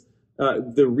this,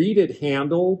 the reeded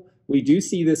handle, we do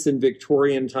see this in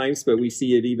Victorian times, but we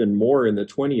see it even more in the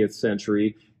 20th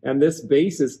century. And this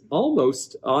base is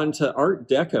almost onto Art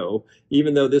Deco,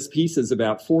 even though this piece is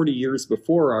about 40 years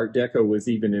before Art Deco was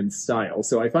even in style.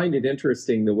 So I find it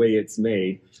interesting the way it's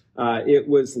made. It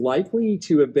was likely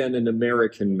to have been an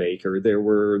American maker. There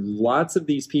were lots of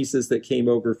these pieces that came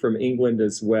over from England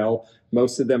as well.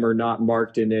 Most of them are not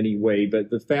marked in any way, but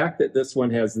the fact that this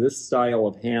one has this style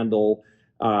of handle,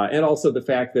 and also the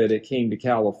fact that it came to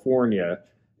California,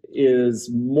 is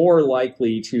more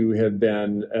likely to have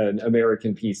been an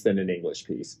American piece than an English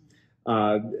piece.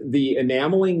 The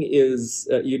enameling is,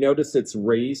 you notice it's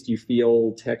raised, you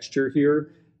feel texture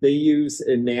here. They use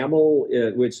enamel,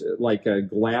 which like a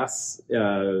glass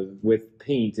with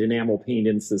paint, enamel paint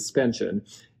in suspension,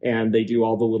 and they do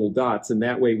all the little dots. And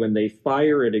that way, when they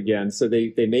fire it again, so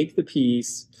they make the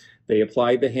piece, they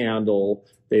apply the handle,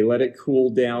 they let it cool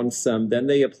down some, then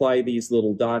they apply these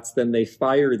little dots, then they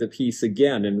fire the piece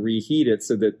again and reheat it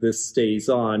so that this stays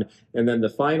on. And then the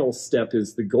final step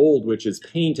is the gold, which is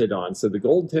painted on. So the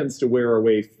gold tends to wear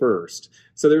away first.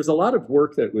 So there's a lot of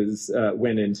work that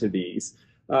went into these.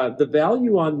 The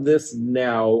value on this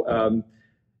now,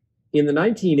 in the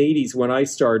 1980s when I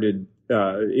started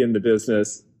in the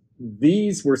business,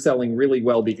 these were selling really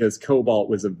well because cobalt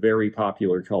was a very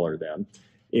popular color then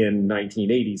in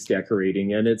 1980s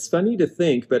decorating. And it's funny to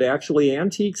think, but actually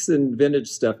antiques and vintage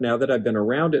stuff, now that I've been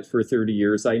around it for 30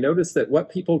 years, I noticed that what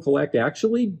people collect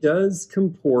actually does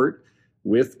comport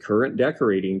with current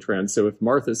decorating trends. So if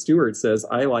Martha Stewart says,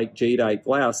 I like jadeite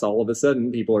glass, all of a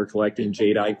sudden people are collecting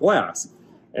jadeite glass.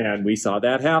 And we saw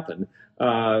that happen.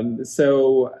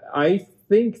 So I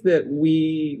think that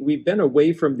we've been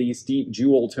away from these deep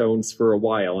jewel tones for a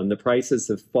while, and the prices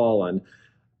have fallen.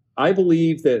 I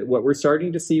believe that what we're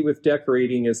starting to see with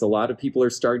decorating is a lot of people are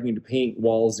starting to paint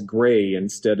walls gray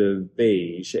instead of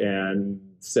beige. And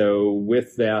so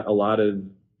with that, a lot of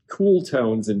cool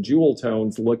tones and jewel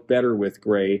tones look better with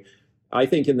gray. I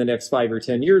think in the next 5 or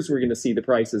 10 years, we're going to see the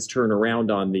prices turn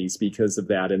around on these because of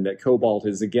that, and that cobalt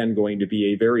is again going to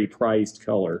be a very prized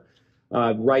color.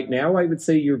 Right now, I would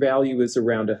say your value is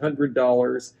around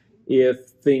 $100. If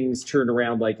things turn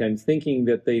around like I'm thinking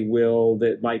that they will,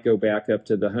 that might go back up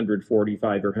to the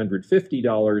 $145 or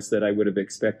 $150 that I would have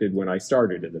expected when I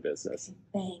started in the business.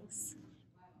 Thanks.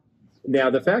 Now,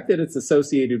 the fact that it's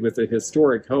associated with a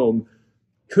historic home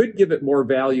could give it more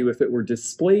value if it were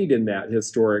displayed in that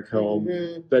historic home,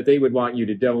 but they would want you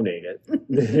to donate it.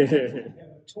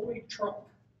 A toy truck.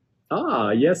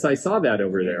 Ah, yes, I saw that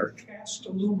over there. Cast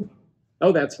aluminum.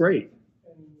 Oh, that's great.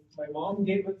 And my mom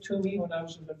gave it to me when I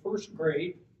was in the first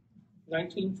grade,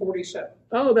 1947.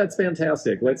 Oh, that's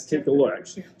fantastic. Let's take a look.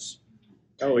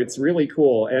 Oh, it's really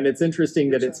cool. And it's interesting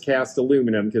that it's cast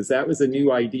aluminum because that was a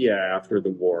new idea after the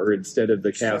war instead of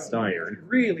the cast iron.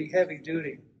 Really heavy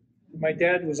duty. My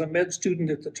dad was a med student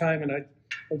at the time, and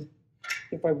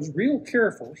if I was real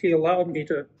careful, he allowed me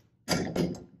to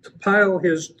pile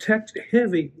his text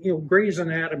heavy, Gray's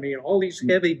Anatomy and all these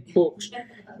heavy books.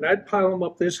 And I'd pile them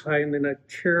up this high, and then I'd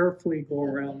carefully go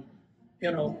around,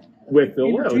 with the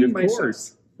load, of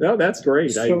course. No, that's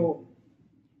great. So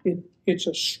it's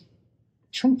a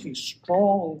chunky,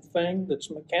 strong thing that's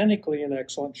mechanically in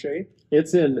excellent shape.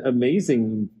 It's in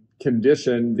amazing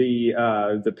condition.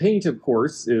 The paint, of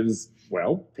course, is,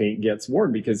 well, paint gets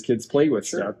worn because kids play with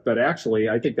stuff. But actually,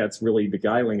 I think that's really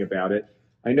beguiling about it.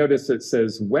 I noticed it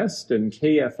says West and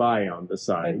KFI on the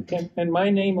side. And my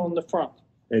name on the front.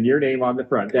 And your name on the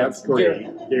front. That's great.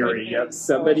 Gary, yep.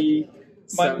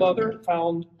 My mother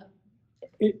found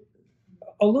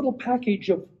a little package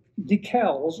of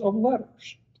decals of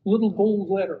letters, little gold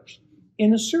letters,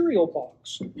 in a cereal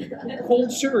box,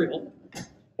 cold cereal.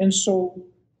 And so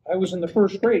I was in the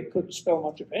first grade, couldn't spell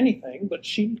much of anything, but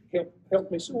she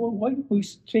helped me say, well, why don't we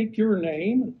take your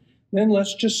name, and then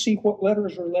let's just see what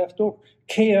letters are left over.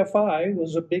 KFI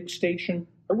was a big station,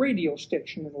 a radio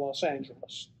station in Los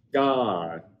Angeles.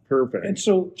 Ah, perfect. And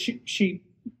so she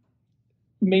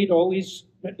made all these,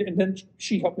 and then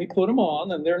she helped me put them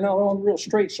on, and they're not on real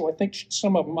straight, so I think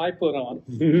some of them I put on.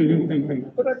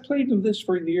 But I played with this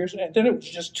for years, and then it was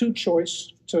just too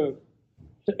choice to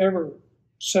ever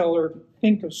sell or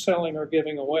think of selling or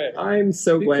giving away. I'm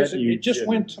so glad you it just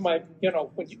went to my,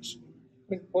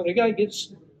 when a guy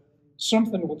gets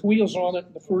something with wheels on it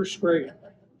in the first grade,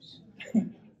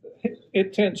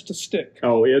 it tends to stick.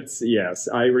 Oh, yes.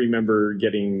 I remember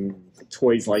getting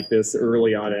toys like this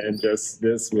early on, and this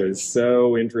was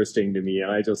so interesting to me,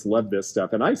 and I just love this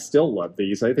stuff, and I still love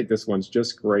these. I think this one's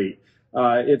just great.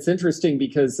 It's interesting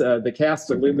because the cast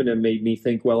aluminum made me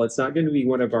think, well, it's not going to be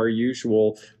one of our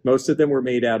usual, most of them were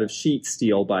made out of sheet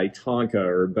steel by Tonka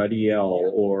or Buddy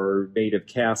L, or made of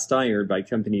cast iron by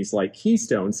companies like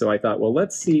Keystone. So I thought, well,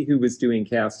 let's see who was doing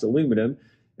cast aluminum.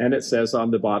 And it says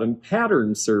on the bottom,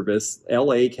 Pattern Service,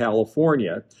 LA,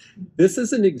 California. This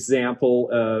is an example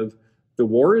of the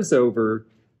war is over.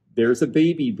 There's a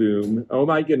baby boom. Oh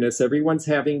my goodness, everyone's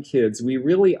having kids. We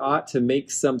really ought to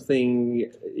make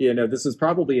something, this is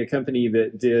probably a company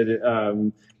that did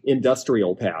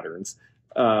industrial patterns.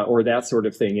 or that sort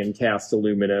of thing in cast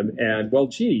aluminum. And well,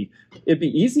 gee, it'd be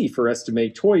easy for us to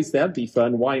make toys. That'd be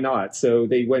fun. Why not? So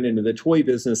they went into the toy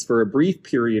business for a brief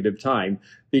period of time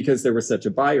because there was such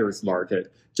a buyer's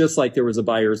market, just like there was a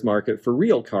buyer's market for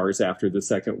real cars after the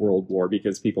Second World War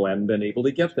because people hadn't been able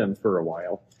to get them for a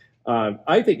while.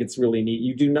 I think it's really neat.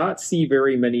 You do not see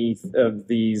very many of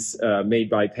these made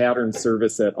by Pattern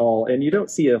Service at all, and you don't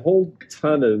see a whole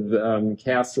ton of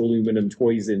cast aluminum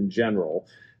toys in general.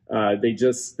 They're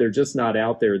just not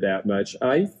out there that much.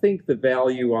 I think the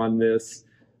value on this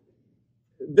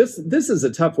is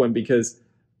a tough one because,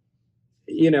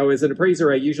 you know, as an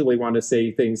appraiser, I usually want to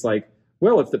say things like,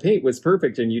 well, if the paint was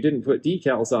perfect and you didn't put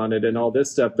decals on it and all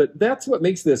this stuff, but that's what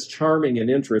makes this charming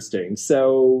and interesting.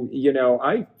 So, you know,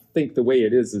 I think the way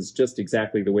it is just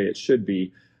exactly the way it should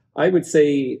be. I would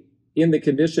say in the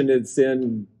condition it's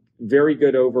in, very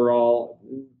good overall,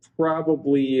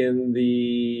 probably in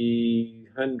the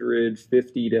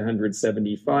 150 to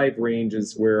 175 range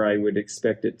is where I would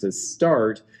expect it to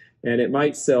start, and it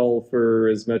might sell for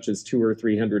as much as 200 or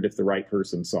 300 if the right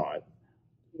person saw it.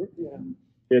 Yeah.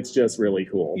 It's just really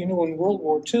cool. You know, in World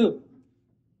War II,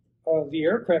 the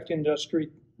aircraft industry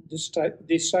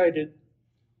decided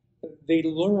they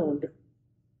learned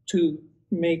to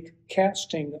make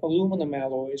casting aluminum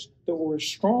alloys that were as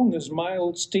strong as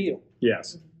mild steel.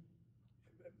 Yes.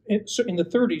 So in the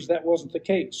 30s, that wasn't the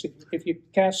case. If you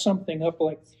cast something up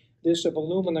like this of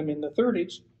aluminum in the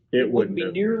 30s, it wouldn't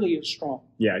be nearly as strong.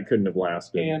 Yeah, it couldn't have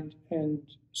lasted. And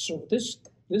so this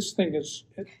thing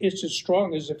it's as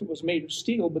strong as if it was made of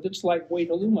steel, but it's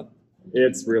lightweight aluminum.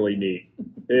 It's really neat.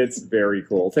 It's very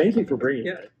cool. Thank you for bringing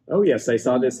it. Oh, yes, I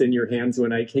saw this in your hands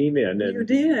when I came in. And, you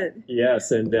did?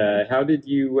 Yes, and how did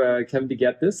you come to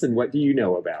get this, and what do you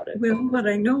know about it? Well, what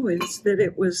I know is that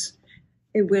it was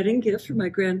a wedding gift for my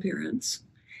grandparents,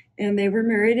 and they were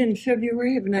married in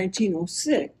February of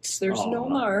 1906. There's no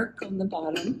mark on the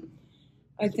bottom.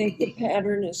 I think the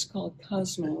pattern is called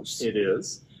Cosmos. It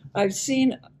is. I've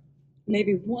seen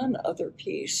maybe one other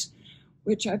piece,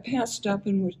 which I passed up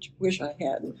and which wish I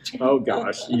hadn't. Oh,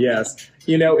 gosh, yes.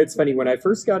 You know, it's funny. When I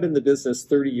first got in the business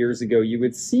 30 years ago, you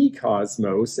would see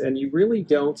Cosmos, and you really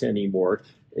don't anymore.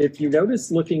 If you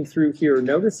notice looking through here,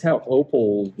 notice how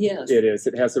opal it is.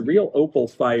 It has a real opal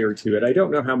fire to it. I don't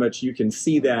know how much you can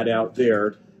see that out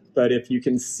there, but if you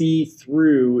can see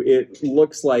through, it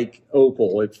looks like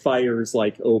opal. It fires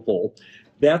like opal.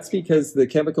 That's because the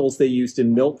chemicals they used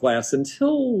in milk glass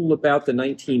until about the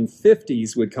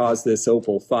 1950s would cause this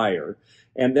opal fire.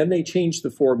 And then they changed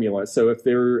the formula. So if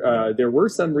there were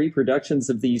some reproductions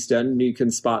of these done, you can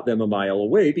spot them a mile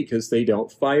away because they don't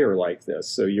fire like this.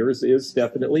 So yours is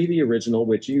definitely the original,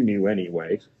 which you knew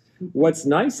anyway. What's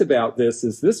nice about this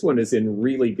is this one is in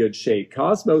really good shape.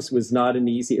 Cosmos was not an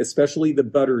easy, especially the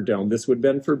butter dome. This would have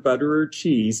been for butter or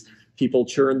cheese. People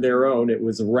churned their own. It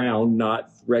was round,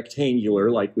 not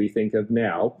rectangular like we think of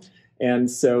now. And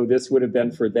so this would have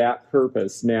been for that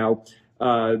purpose. Now,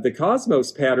 the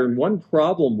Cosmos pattern, one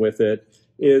problem with it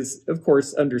is, of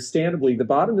course, understandably, the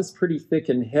bottom is pretty thick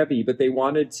and heavy, but they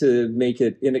wanted to make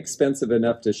it inexpensive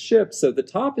enough to ship. So the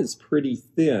top is pretty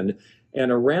thin.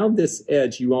 And around this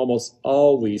edge, you almost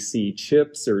always see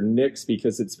chips or nicks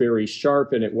because it's very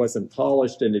sharp and it wasn't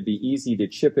polished and it'd be easy to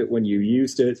chip it when you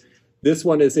used it. This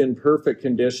one is in perfect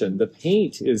condition. The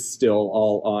paint is still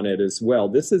all on it as well.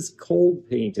 This is cold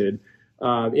painted.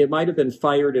 It might have been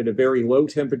fired at a very low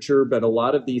temperature, but a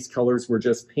lot of these colors were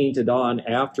just painted on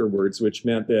afterwards, which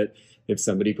meant that if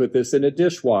somebody put this in a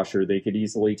dishwasher, they could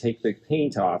easily take the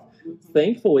paint off.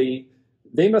 Thankfully,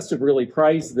 they must have really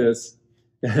prized this.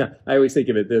 I always think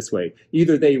of it this way.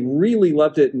 Either they really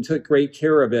loved it and took great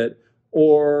care of it,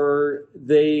 or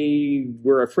they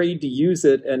were afraid to use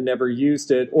it and never used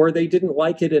it, or they didn't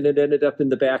like it and it ended up in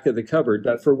the back of the cupboard.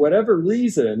 But for whatever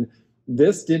reason,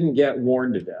 this didn't get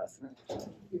worn to death.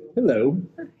 Hello.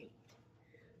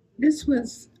 This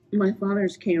was my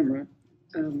father's camera,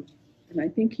 and I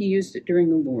think he used it during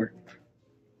the war.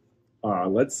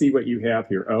 Let's see what you have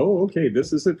here. Oh, okay,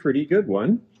 this is a pretty good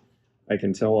one. I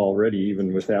can tell already,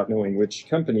 even without knowing which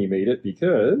company made it,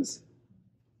 because...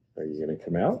 Are you going to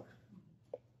come out?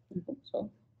 I hope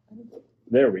so.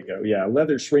 There we go. Yeah,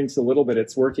 leather shrinks a little bit.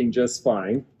 It's working just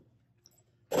fine.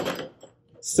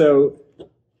 So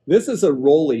this is a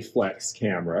Rolleiflex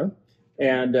camera.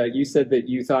 And you said that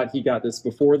you thought he got this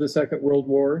before the Second World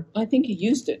War? I think he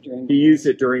used it during the war. He used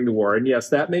it during the war. And yes,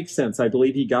 that makes sense. I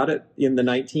believe he got it in the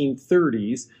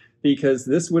 1930s because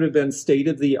this would have been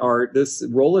state-of-the-art. This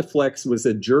Rolleiflex was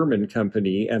a German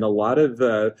company, and a lot of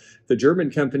the German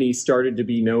companies started to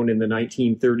be known in the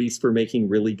 1930s for making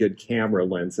really good camera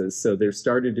lenses. So there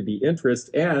started to be interest,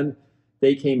 and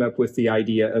they came up with the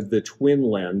idea of the twin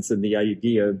lens. And the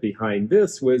idea behind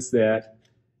this was that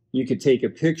you could take a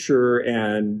picture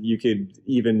and you could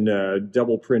even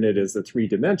double print it as a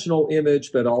three-dimensional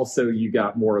image, but also you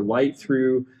got more light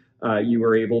through. You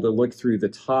were able to look through the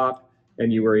top,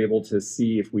 and you were able to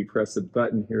see, if we press a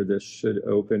button here, this should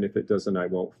open. If it doesn't, I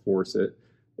won't force it.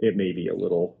 It may be a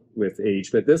little with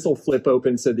age, but this will flip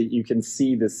open so that you can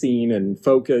see the scene and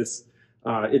focus.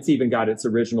 It's even got its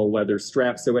original leather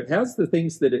strap, so it has the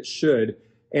things that it should.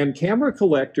 And camera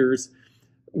collectors,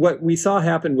 what we saw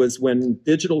happen was when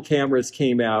digital cameras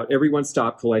came out, everyone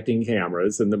stopped collecting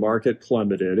cameras and the market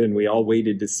plummeted, and we all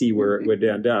waited to see where it would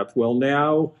end up. Well,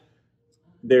 now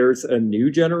there's a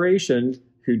new generation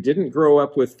who didn't grow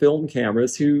up with film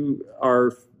cameras, who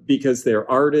are, because they're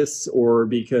artists or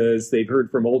because they've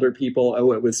heard from older people,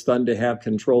 oh, it was fun to have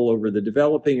control over the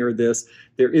developing or this.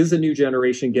 There is a new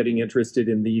generation getting interested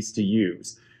in these to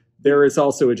use. There is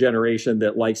also a generation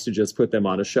that likes to just put them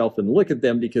on a shelf and look at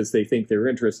them because they think they're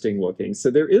interesting looking. So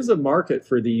there is a market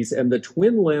for these, and the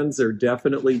twin lens are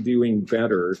definitely doing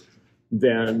better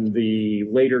than the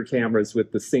later cameras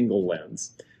with the single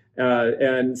lens.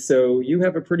 And so you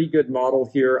have a pretty good model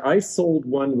here. I sold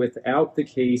one without the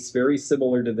case, very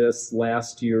similar to this,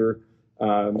 last year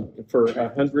for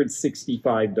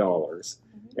 $165.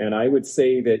 And I would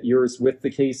say that yours with the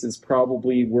case is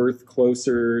probably worth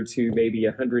closer to maybe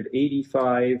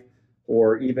 $185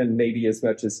 or even maybe as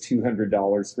much as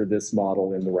 $200 for this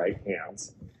model in the right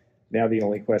hands. Now the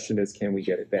only question is, can we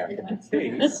get it back in the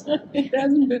case? It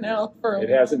hasn't been out for a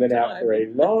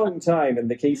long time,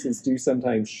 and the cases do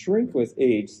sometimes shrink with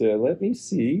age. So let me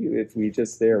see if we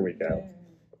just, there we go.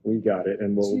 We got it,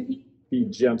 and we'll be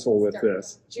gentle with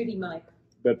this. Judy Mike.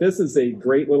 But this is a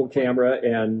great little camera,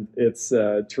 and it's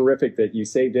terrific that you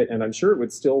saved it. And I'm sure it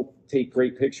would still take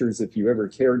great pictures if you ever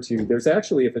cared to. There's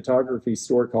actually a photography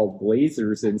store called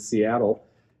Blazers in Seattle,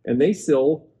 and they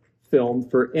still film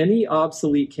for any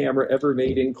obsolete camera ever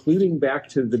made, including back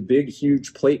to the big,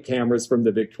 huge plate cameras from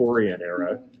the Victorian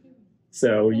era.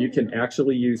 So you can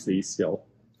actually use these still.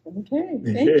 Okay,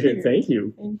 thank you. Thank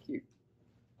you. Thank you.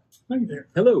 Hi there.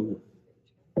 Hello.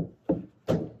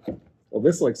 Well,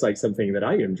 this looks like something that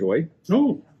I enjoy.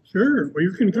 Oh, sure. Well,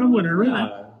 you can come when you're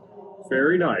ready.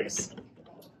 Very nice.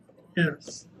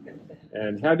 Yes.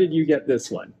 And how did you get this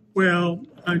one? Well,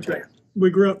 I tell you, we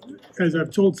grew up, as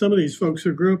I've told some of these folks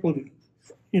who grew up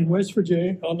in West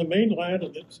Virginia on the main line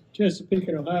of the Chesapeake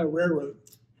and Ohio Railroad.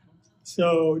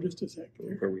 So just a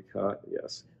second. Where we caught,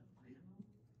 yes.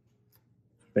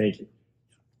 Thank you.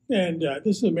 And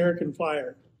this is American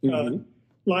Flyer.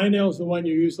 Lionel's the one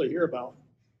you usually hear about.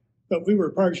 But we were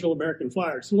partial American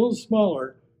Flyer. It's a little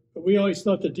smaller, but we always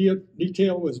thought the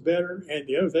detail was better. And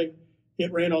the other thing,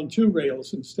 it ran on 2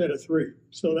 rails instead of 3.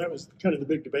 So that was kind of the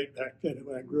big debate back then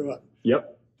when I grew up.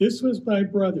 Yep. This was my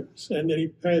brother's, and then he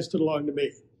passed it along to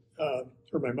me.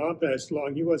 Or my mom passed it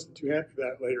along. He wasn't too happy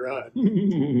about it later on.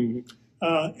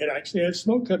 It actually has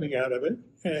smoke coming out of it,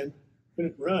 and when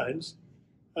it runs,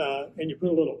 and you put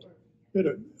a little bit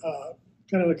of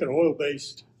kind of like an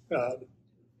oil-based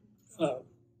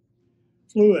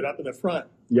fluid up in the front.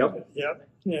 Yep. Yep.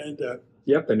 And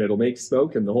yep, and it'll make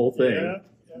smoke and the whole thing. Yeah.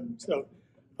 So,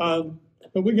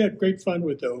 but we had great fun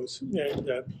with those, and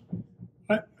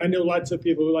I know lots of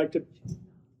people who like to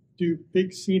do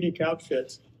big scenic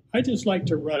outfits. I just like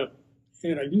to run them,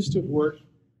 and I used to work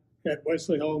at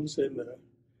Wesley Homes in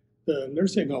the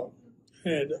nursing home,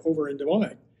 and over in Des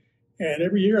Moines. And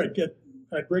every year I'd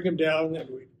bring them down, and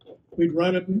we'd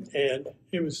run them, and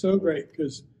it was so great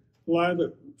because a lot of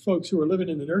the folks who were living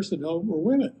in the nursing home were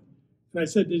women. And I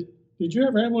said, did you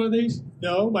ever have one of these?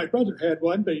 No, my brother had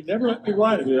one, but he never let me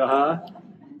ride it.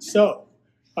 So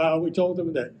we told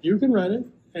them that you can run it,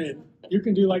 and you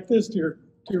can do like this to your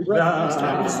brother.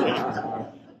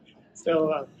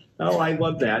 So, oh, I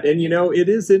love that. And, you know, it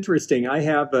is interesting. I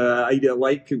have,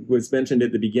 like was mentioned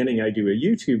at the beginning, I do a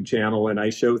YouTube channel and I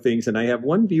show things. And I have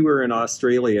one viewer in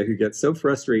Australia who gets so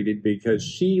frustrated because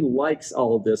she likes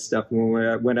all of this stuff.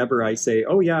 Whenever I say,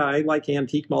 oh, yeah, I like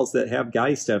antique malls that have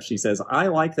guy stuff, she says, I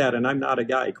like that and I'm not a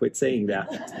guy. Quit saying that.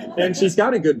 And she's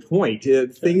got a good point.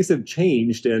 Things have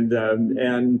changed,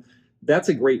 and that's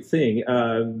a great thing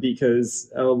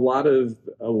because a lot of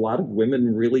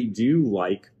women really do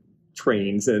like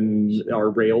trains and are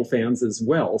rail fans as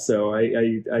well. So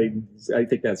I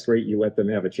think that's great. You let them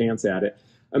have a chance at it.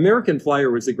 American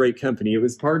Flyer was a great company. It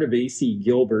was part of A.C.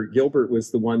 Gilbert. Gilbert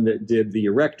was the one that did the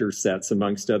erector sets,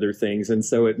 amongst other things. And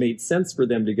so it made sense for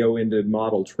them to go into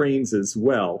model trains as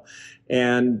well.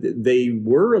 And they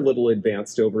were a little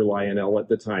advanced over Lionel at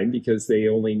the time because they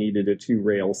only needed a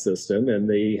 2-rail system, and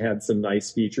they had some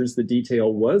nice features. The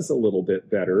detail was a little bit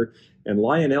better. And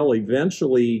Lionel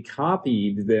eventually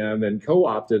copied them and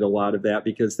co-opted a lot of that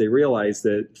because they realized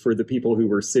that for the people who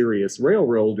were serious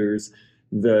railroaders,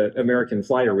 the American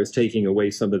Flyer was taking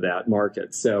away some of that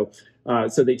market. So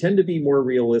they tend to be more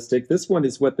realistic. This one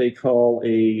is what they call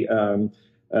a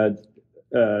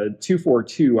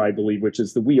 242, I believe, which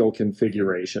is the wheel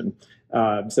configuration.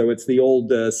 So it's the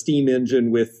old steam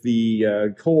engine with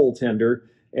the coal tender,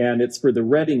 and it's for the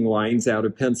Reading lines out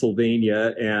of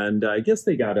Pennsylvania. And I guess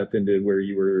they got up into where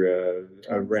you were,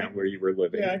 around where you were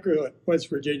living. Yeah, I grew up in West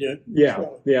Virginia. Yeah,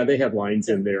 So. yeah, they had lines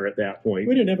in there at that point.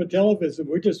 We didn't have a television.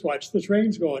 We just watched the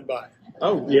trains going by.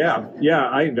 Oh, yeah. Yeah,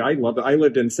 I love it. I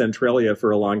lived in Centralia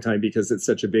for a long time because it's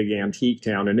such a big antique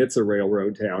town, and it's a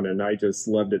railroad town, and I just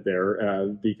loved it there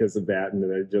because of that,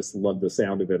 and I just loved the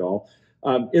sound of it all.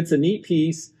 It's a neat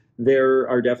piece. There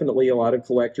are definitely a lot of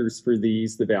collectors for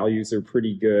these. The values are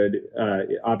pretty good.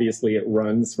 Obviously, it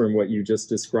runs from what you just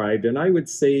described, and I would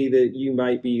say that you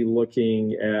might be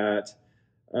looking at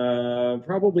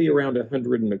probably around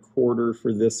 $125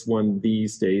 for this one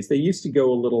these days. They used to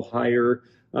go a little higher.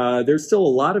 There's still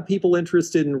a lot of people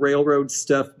interested in railroad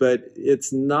stuff, but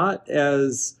it's not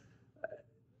as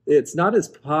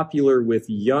popular with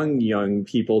young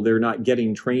people. They're not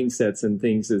getting train sets and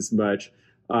things as much.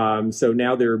 So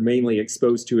now they're mainly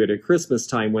exposed to it at Christmas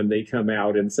time when they come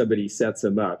out and somebody sets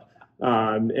them up.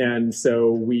 And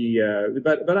so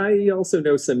but I also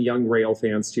know some young rail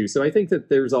fans too. So I think that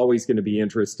there's always going to be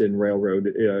interest in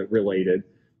railroad related.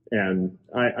 And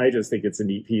I just think it's a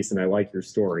neat piece, and I like your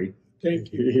story.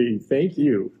 Thank you. Thank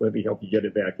you. Let me help you get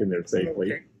it back in there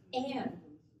safely. Okay. And,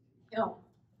 no.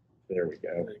 There we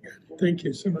go. Thank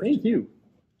you so much. Thank you.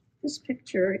 This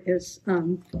picture is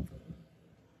from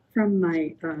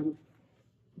my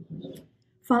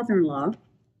father-in-law.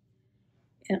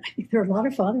 And I think there are a lot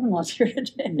of father-in-laws here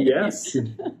today. Yes.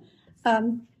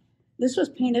 This was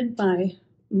painted by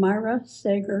Myra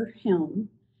Sager Helm.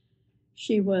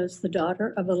 She was the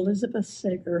daughter of Elizabeth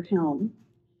Sager Helm,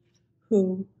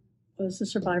 who was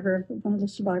one of the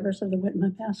survivors of the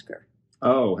Whitman Massacre.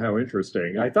 Oh, how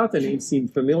interesting. I thought the name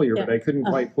seemed familiar, but I couldn't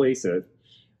quite place it.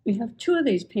 We have 2 of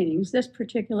these paintings. This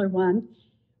particular one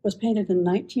was painted in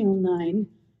 1909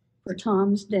 for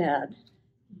Tom's dad.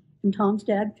 And Tom's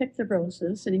dad picked the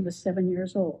roses, and he was 7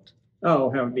 years old.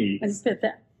 Oh, how neat. And fit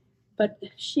that. But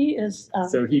she is...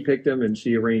 so he picked them, and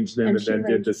she arranged them, and then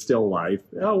did the still life.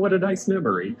 Oh, what a nice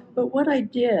memory. But what I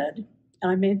did,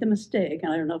 and I made the mistake,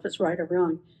 and I don't know if it's right or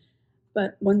wrong,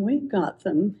 but when we got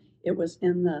them, it was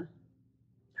in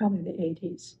probably the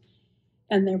 80s.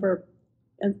 And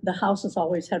the houses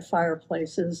always had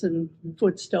fireplaces and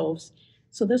wood stoves.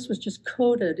 So this was just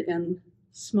coated in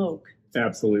smoke.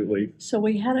 Absolutely. So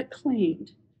we had it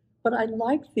cleaned, but I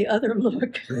liked the other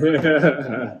look.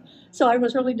 So I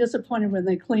was really disappointed when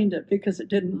they cleaned it because it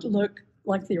didn't look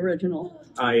like the original.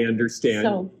 I understand.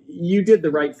 So, you did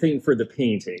the right thing for the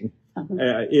painting.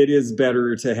 It is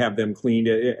better to have them cleaned.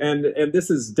 And this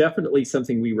is definitely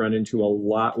something we run into a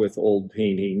lot with old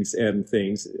paintings and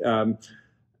things. A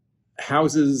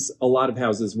lot of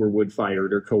houses were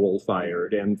wood-fired or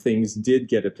coal-fired, and things did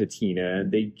get a patina,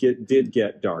 and they did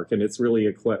get dark. And it's really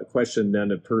a question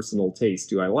then of personal taste.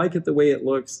 Do I like it the way it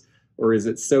looks, or is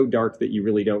it so dark that you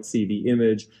really don't see the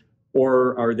image?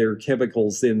 Or are there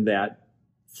chemicals in that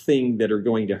thing that are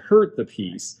going to hurt the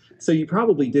piece? So you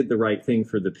probably did the right thing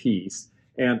for the piece.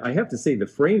 And I have to say the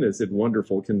frame is in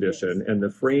wonderful condition, and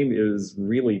the frame is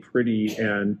really pretty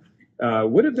and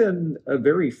would have been a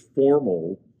very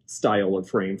formal style of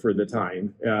frame for the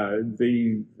time.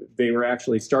 They were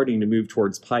actually starting to move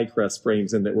towards pie crust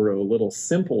frames, and that were a little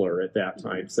simpler at that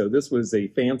time. So this was a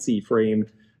fancy frame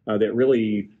that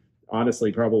really,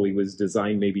 honestly, probably was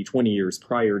designed maybe 20 years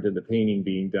prior to the painting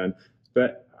being done.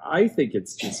 But I think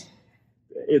it's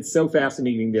so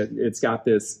fascinating that it's got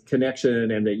this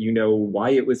connection and that you know why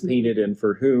it was painted and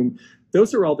for whom.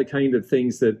 Those are all the kind of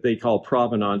things that they call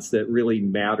provenance that really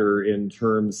matter in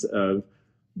terms of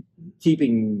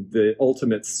keeping the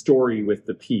ultimate story with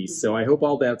the piece. So I hope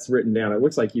all that's written down. It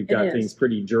looks like you've got things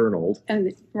pretty journaled.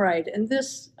 And right, and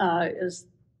this is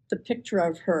the picture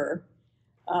of her.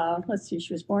 Let's see,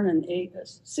 she was born in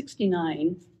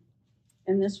 69.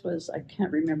 And this was, I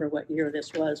can't remember what year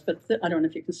this was, but I don't know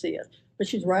if you can see it. But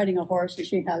she's riding a horse, and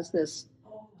she has this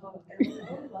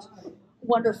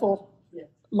wonderful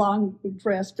long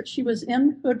dress, but she was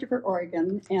in Hood River,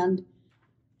 Oregon, and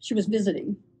she was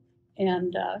visiting.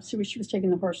 And so she was taking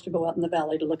the horse to go out in the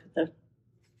valley to look at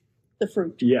the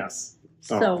fruit. Yes.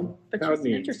 So, but how she's an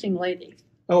neat. interesting lady.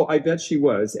 Oh, I bet she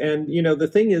was. And, you know, the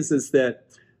thing is that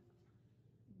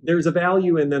there's a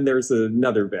value and then there's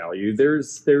another value.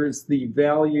 There's the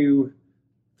value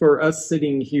for us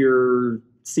sitting here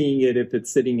seeing it if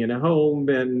it's sitting in a home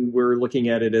and we're looking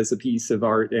at it as a piece of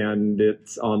art and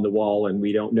it's on the wall and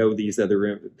we don't know these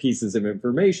other pieces of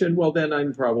information. Well, then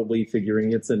I'm probably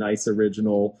figuring it's a nice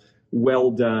original,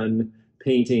 well done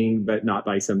painting, but not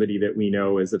by somebody that we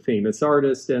know as a famous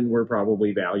artist, and we're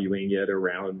probably valuing it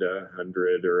around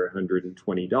 $100 or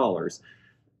 $120.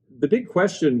 The big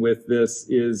question with this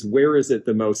is, where is it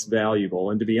the most valuable?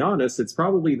 And to be honest, it's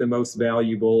probably the most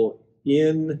valuable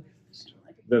in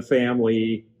the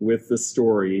family with the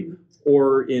story,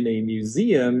 or in a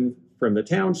museum from the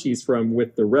town she's from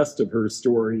with the rest of her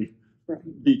story,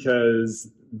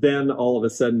 because then all of a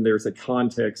sudden there's a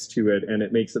context to it and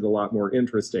it makes it a lot more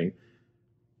interesting.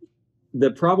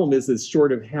 The problem is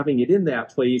short of having it in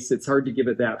that place, it's hard to give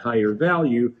it that higher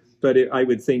value. But I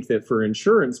would think that for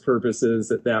insurance purposes,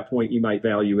 at that point, you might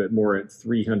value it more at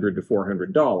 $300 to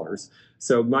 $400.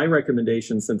 So my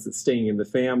recommendation, since it's staying in the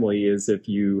family, is if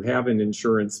you have an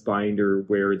insurance binder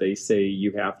where they say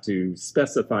you have to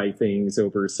specify things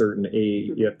over a certain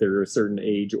age, if they're a certain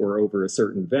age or over a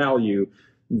certain value,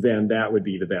 then that would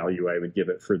be the value I would give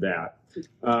it for that.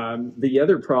 The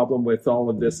other problem with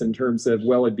all of this in terms of,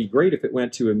 well, it'd be great if it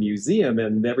went to a museum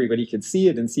and everybody could see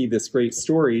it and see this great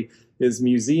story, is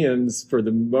museums, for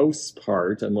the most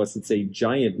part, unless it's a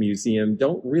giant museum,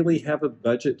 don't really have a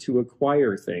budget to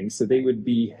acquire things. So they would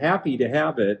be happy to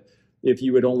have it if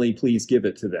you would only please give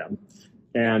it to them.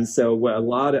 And so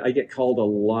I get called a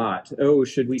lot, oh,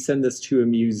 should we send this to a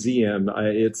museum?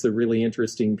 It's a really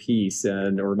interesting piece,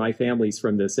 or my family's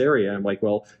from this area. I'm like,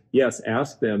 well, yes,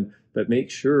 ask them, but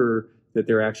make sure that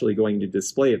they're actually going to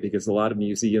display it, because a lot of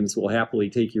museums will happily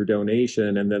take your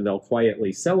donation and then they'll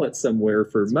quietly sell it somewhere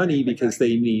for money because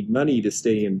they need money to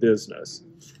stay in business.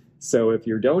 So if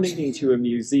you're donating to a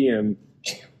museum,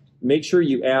 make sure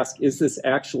you ask, is this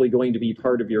actually going to be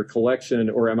part of your collection,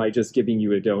 or am I just giving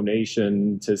you a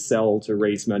donation to sell to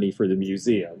raise money for the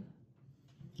museum?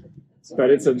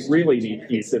 But it's a really neat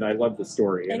piece, and I love the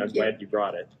story, and I'm glad you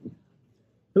brought it.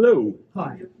 Hello.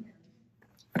 Hi.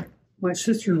 My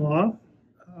sister-in-law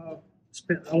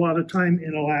spent a lot of time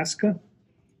in Alaska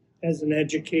as an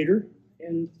educator,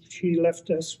 and she left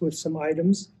us with some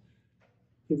items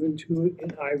given to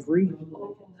in ivory.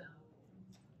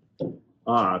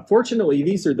 Fortunately,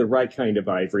 these are the right kind of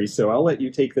ivory, so I'll let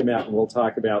you take them out and we'll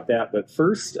talk about that. But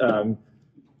first, can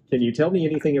you tell me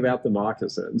anything about the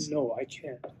moccasins? No, I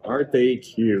can't. Aren't they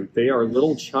cute? They are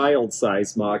little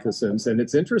child-sized moccasins, and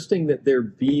it's interesting that they're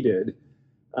beaded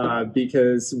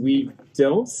because we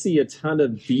don't see a ton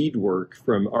of beadwork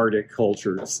from Arctic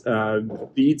cultures.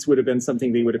 Beads would have been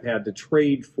something they would have had to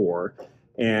trade for.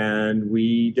 And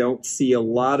we don't see a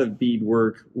lot of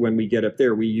beadwork when we get up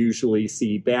there. We usually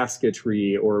see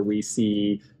basketry, or we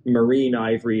see marine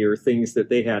ivory, or things that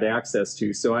they had access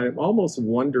to. So I'm almost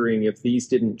wondering if these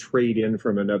didn't trade in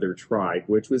from another tribe,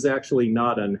 which was actually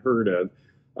not unheard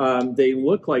of. They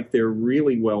look like they're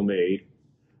really well made.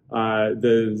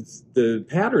 The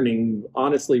patterning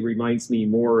honestly reminds me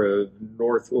more of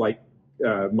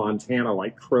Montana,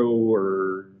 like Crow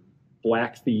or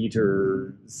Blackfeet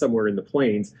or somewhere in the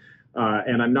plains.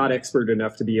 And I'm not expert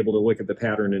enough to be able to look at the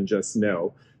pattern and just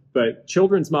know. But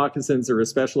children's moccasins are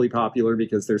especially popular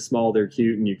because they're small, they're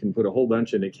cute, and you can put a whole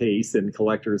bunch in a case, and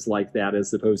collectors like that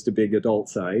as opposed to big adult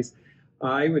size.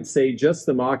 I would say just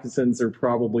the moccasins are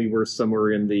probably worth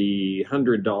somewhere in the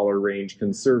 $100 range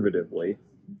conservatively.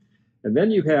 And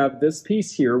then you have this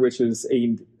piece here, which is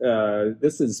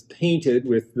this is painted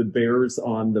with the bears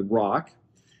on the rock.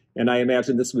 And I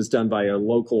imagine this was done by a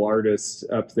local artist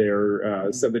up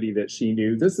there, somebody that she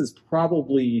knew. This is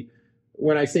probably,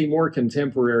 when I say more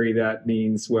contemporary, that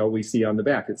means, well, we see on the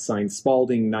back, it's signed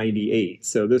Spalding 98.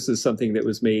 So this is something that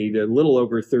was made a little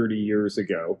over 30 years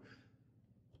ago.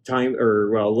 A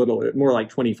little more like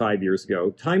 25 years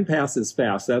ago. Time passes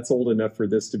fast. That's old enough for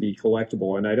this to be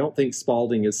collectible. And I don't think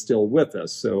Spalding is still with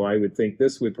us. So I would think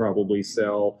this would probably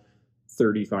sell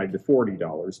 $35 to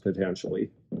 $40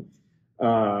 potentially.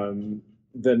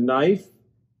 The knife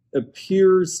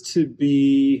appears to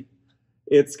be,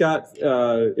 it's got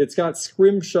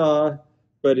scrimshaw,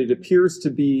 but it appears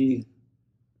to be,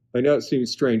 I know it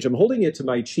seems strange. I'm holding it to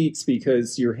my cheeks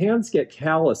because your hands get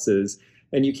calluses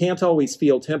and you can't always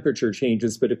feel temperature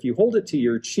changes, but if you hold it to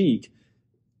your cheek,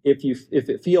 if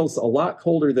it feels a lot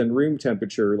colder than room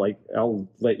temperature, like I'll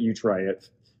let you try it.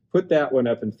 Put that one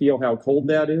up and feel how cold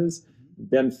that is.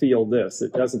 Then feel this.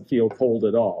 It doesn't feel cold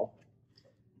at all.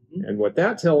 And what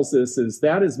that tells us is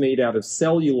that is made out of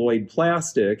celluloid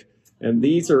plastic, and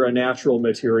these are a natural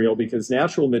material because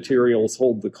natural materials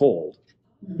hold the cold.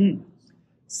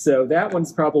 So that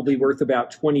one's probably worth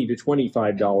about $20 to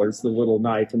 $25, the little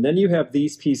knife. And then you have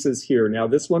these pieces here. Now,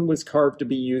 this one was carved to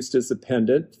be used as a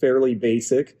pendant, fairly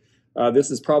basic.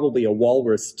 This is probably a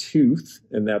walrus tooth,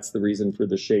 and that's the reason for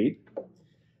the shape.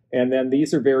 And then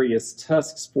these are various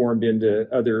tusks formed into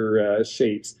other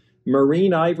shapes.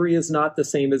 Marine ivory is not the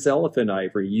same as elephant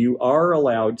ivory. You are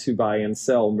allowed to buy and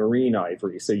sell marine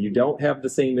ivory, so you don't have the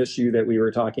same issue that we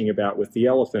were talking about with the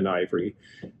elephant ivory.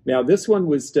 Now, this one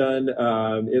was done,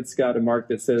 it's got a mark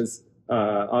that says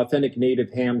authentic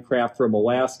native handcraft from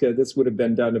Alaska. This would have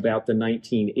been done about the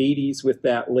 1980s with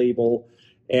that label,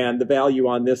 and the value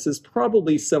on this is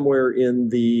probably somewhere in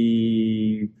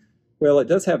the... Well, it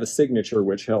does have a signature,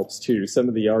 which helps too. Some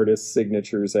of the artists'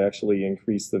 signatures actually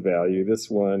increase the value. This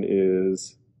one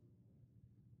is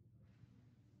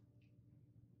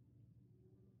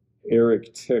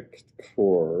Eric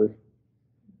Tickor.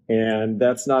 And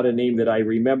that's not a name that I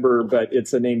remember, but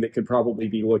it's a name that could probably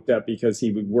be looked up because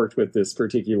he worked with this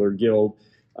particular guild.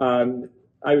 I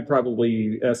would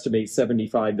probably estimate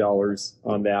 $75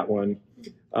 on that one.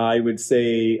 I would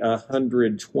say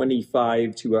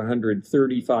 125 to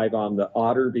 135 on the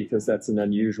otter because that's an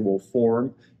unusual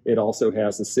form. It also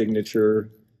has a signature,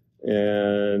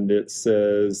 and it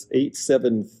says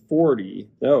 8740.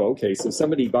 Oh, okay, so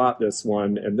somebody bought this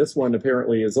one, and this one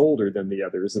apparently is older than the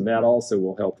others, and that also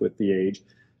will help with the age.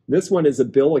 This one is a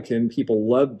billiken. People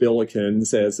love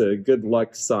billikens as a good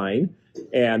luck sign,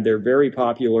 and they're very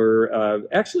popular,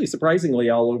 actually surprisingly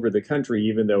all over the country,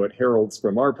 even though it heralds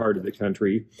from our part of the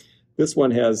country. This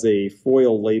one has a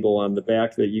foil label on the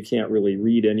back that you can't really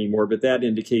read anymore, but that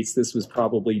indicates this was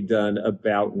probably done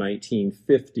about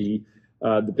 1950.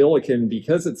 The billiken,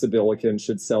 because it's a billiken,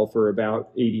 should sell for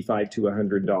about $85 to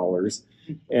 $100.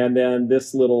 And then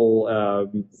this little...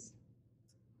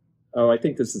 I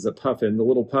think this is a puffin. The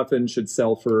little puffin should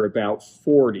sell for about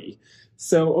 $40.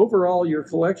 So overall, your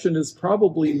collection is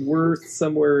probably worth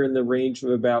somewhere in the range of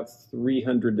about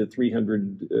 $300 to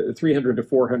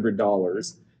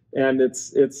 $400. And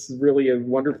it's really a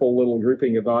wonderful little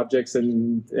grouping of objects,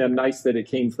 and nice that it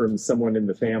came from someone in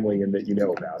the family and that you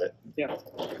know about it. Yeah.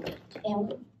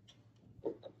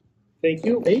 Thank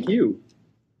you. Thank you.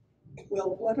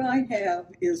 Well, what I have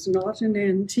is not an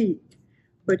antique,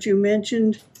 but you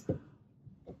mentioned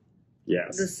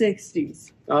yes, the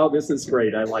 60s. Oh, this is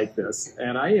great. I like this.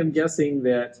 And I am guessing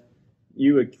that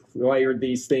you acquired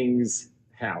these things.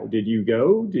 How? Did you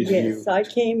go? Yes, I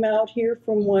came out here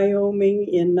from Wyoming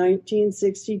in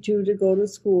 1962 to go to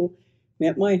school,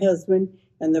 met my husband,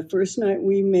 and the first night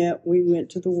we met, we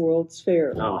went to the World's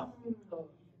Fair. Oh.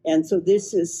 And so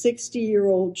this is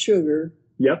 60-year-old sugar.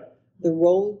 Yep. The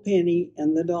rolled penny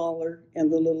and the dollar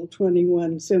and the little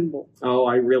 21 symbol. Oh,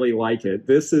 I really like it.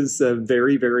 This is a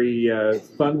very, very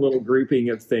fun little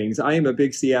grouping of things. I am a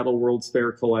big Seattle World's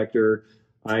Fair collector.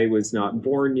 I was not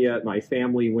born yet. My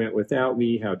family went without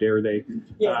me. How dare they?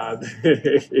 Yes.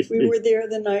 We were there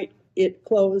the night it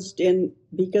closed, and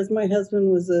because my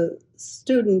husband was a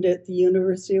student at the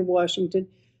University of Washington,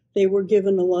 they were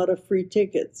given a lot of free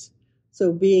tickets.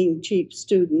 So being cheap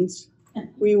students,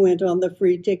 we went on the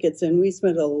free tickets, and we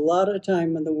spent a lot of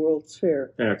time in the World's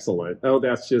Fair. Excellent. Oh,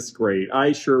 that's just great.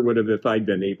 I sure would have if I'd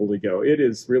been able to go. It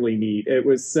is really neat. It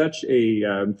was such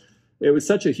a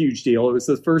huge deal. It was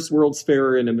the first World's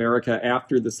Fair in America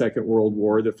after the Second World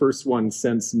War, the first one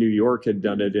since New York had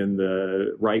done it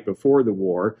right before the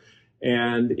war.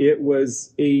 And it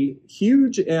was a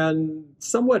huge and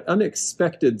somewhat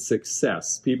unexpected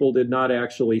success. People did not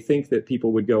actually think that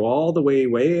people would go all the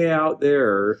way out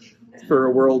there for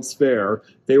a World's Fair.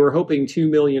 They were hoping 2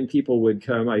 million people would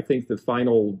come. I think the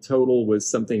final total was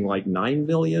something like 9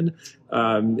 million.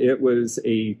 It was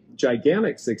a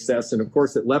gigantic success. And of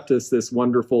course, it left us this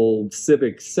wonderful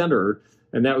civic center.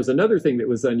 And that was another thing that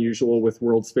was unusual with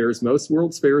World's Fairs. Most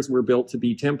World's Fairs were built to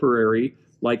be temporary,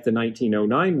 like the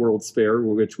 1909 World's Fair,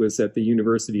 which was at the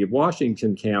University of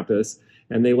Washington campus.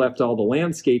 And they left all the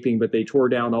landscaping, but they tore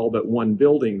down all but one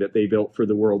building that they built for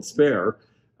the World's Fair.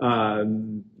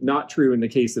 Not true in the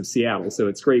case of Seattle. So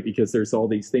it's great because there's all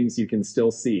these things you can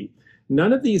still see.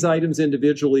 None of these items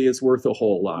individually is worth a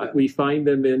whole lot. We find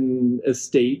them in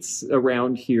estates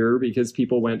around here because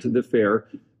people went to the fair.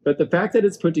 But the fact that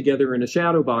it's put together in a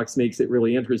shadow box makes it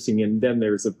really interesting. And then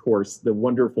there's, of course, the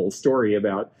wonderful story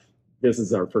about this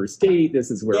is our first date. This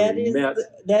is where we met.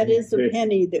 That is a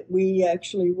penny that we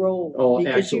actually rolled. Oh,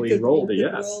 actually rolled it,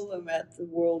 yes. Roll them at the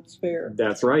World's Fair.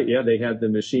 That's right. Yeah, they had the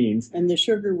machines. And the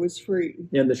sugar was free.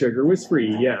 And the sugar was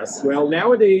free, yes. Well,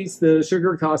 nowadays the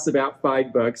sugar costs about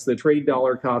 $5. The trade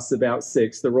dollar costs about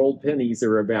 $6. The rolled pennies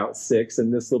are about $6,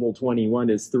 and this little 21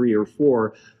 is $3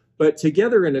 or $4. But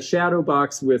together in a shadow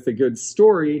box with a good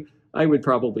story, I would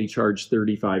probably charge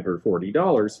 $35 or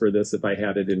 $40 for this if I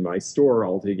had it in my store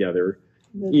altogether,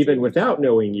 even without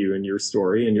knowing you and your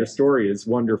story. And your story is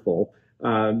wonderful.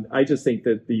 I just think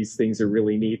that these things are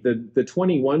really neat. The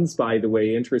 21s, by the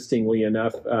way, interestingly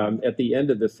enough, at the end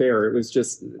of the fair, it was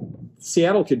just,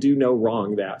 Seattle could do no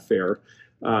wrong that fair,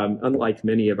 unlike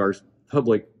many of our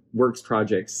public works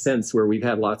projects since, where we've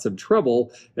had lots of trouble.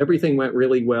 Everything went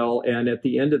really well, and at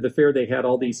the end of the fair they had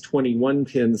all these 21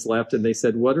 pins left, and they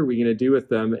said, what are we going to do with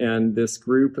them? And this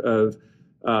group of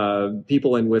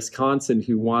people in Wisconsin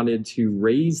who wanted to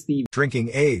raise the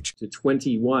drinking age to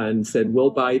 21 said,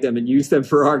 we'll buy them and use them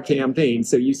for our campaign.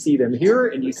 So you see them here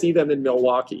and you see them in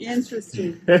Milwaukee.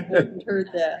 Interesting. I hadn't heard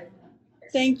that.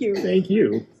 Thank you. Thank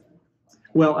you.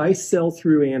 Well, I sell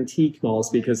through antique malls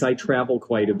because I travel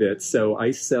quite a bit. So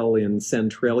I sell in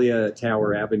Centralia at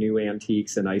Tower Avenue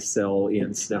Antiques, and I sell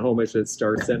in Snohomish at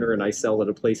Star Center, and I sell at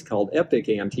a place called Epic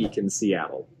Antique in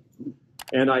Seattle.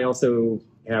 And I also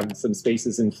have some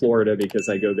spaces in Florida because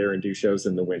I go there and do shows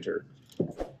in the winter.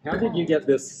 How did you get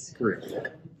this group?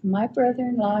 My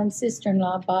brother-in-law and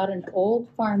sister-in-law bought an old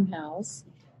farmhouse,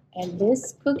 and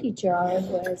this cookie jar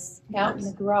was out in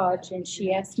the garage, and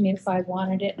she asked me if I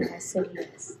wanted it, and I said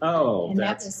yes. Oh, and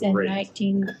that's that was in great.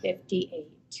 1958.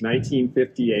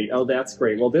 1958. Oh, that's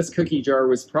great. Well, this cookie jar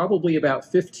was probably about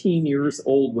 15 years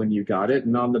old when you got it,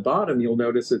 and on the bottom you'll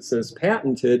notice it says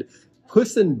patented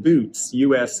Puss in Boots,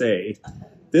 USA.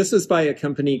 This was by a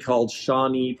company called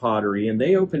Shawnee Pottery, and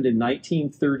they opened in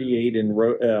 1938 in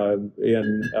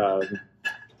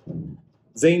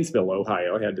Zanesville,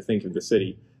 Ohio. I had to think of the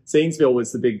city. Zanesville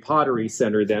was the big pottery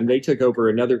center then. They took over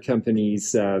another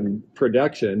company's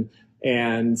production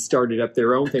and started up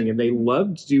their own thing. And they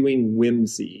loved doing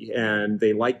whimsy, and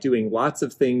they liked doing lots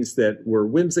of things that were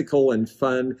whimsical and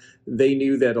fun. They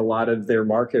knew that a lot of their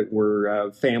market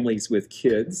were families with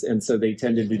kids, and so they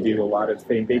tended to do a lot of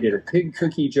things. They did a pig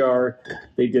cookie jar.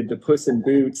 They did the Puss in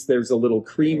Boots. There's a little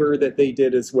creamer that they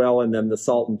did as well, and then the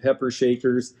salt and pepper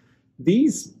shakers.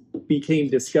 These became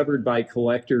discovered by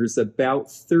collectors about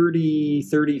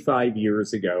 35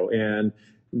 years ago. And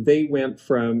they went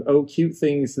from, oh, cute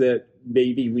things that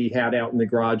maybe we had out in the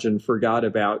garage and forgot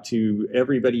about, to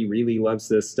everybody really loves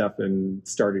this stuff and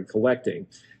started collecting.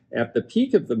 At the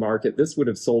peak of the market, this would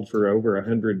have sold for over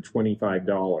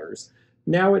 $125.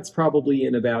 Now it's probably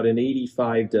in about an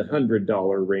 $85 to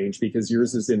 $100 range because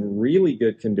yours is in really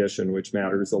good condition, which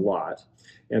matters a lot.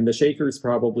 And the shaker's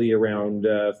probably around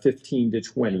 15 to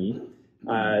 20.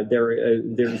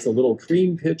 There's a little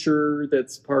cream pitcher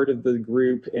that's part of the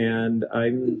group, and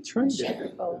I'm trying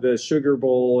to the sugar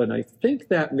bowl, and I think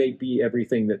that may be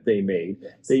everything that they made.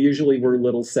 They usually were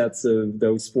little sets of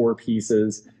those 4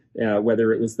 pieces,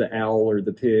 whether it was the owl or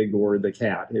the pig or the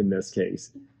cat in this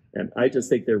case. And I just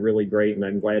think they're really great, and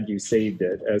I'm glad you saved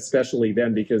it, especially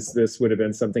then, because this would have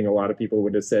been something a lot of people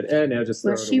would have said, now just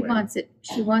throw it away.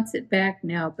 She wants it back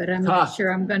now, but I'm not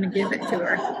sure I'm going to give it to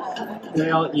her.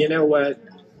 Well, you know what?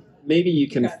 Maybe you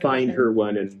can find her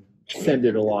one and send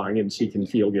it along, and she can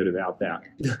feel good about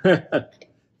that.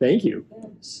 Thank you.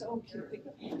 So cute.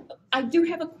 I do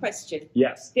have a question.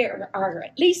 Yes. There are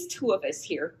at least 2 of us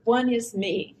here. One is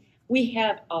me. We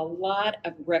have a lot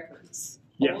of records.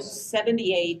 Yes.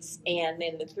 78s and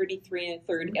then the 33 and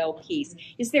third LPs.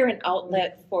 Is there an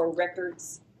outlet for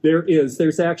records? There is.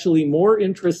 There's actually more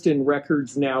interest in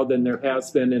records now than there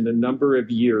has been in a number of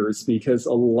years, because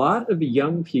a lot of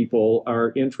young people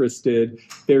are interested.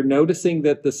 They're noticing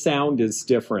that the sound is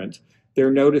different.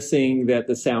 They're noticing that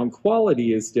the sound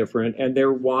quality is different, and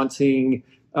they're wanting...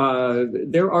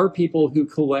 there are people who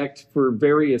collect for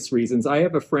various reasons. I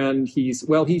have a friend, he's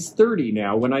 30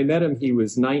 now. When I met him, he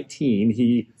was 19.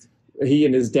 He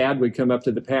and his dad would come up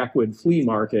to the Packwood Flea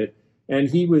Market, and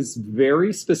he was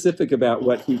very specific about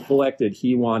what he collected.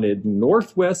 He wanted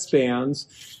Northwest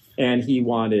bands, and he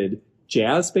wanted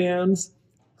jazz bands,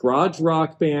 garage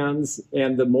rock bands,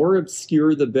 and the more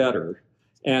obscure, the better.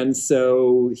 And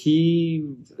so he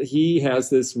has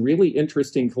this really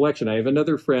interesting collection. I have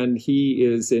another friend, he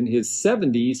is in his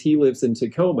 70s, he lives in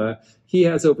Tacoma. He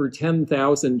has over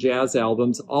 10,000 jazz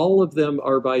albums. All of them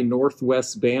are by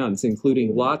Northwest bands,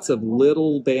 including lots of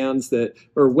little bands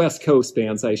or West Coast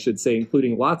bands, I should say,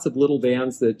 including lots of little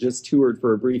bands that just toured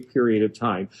for a brief period of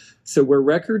time. So where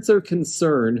records are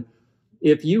concerned,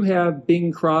 if you have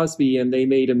Bing Crosby and they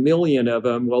made 1 million of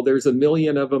them, well, there's 1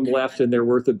 million of them left and they're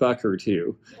worth $1 or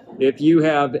 $2. If you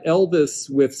have Elvis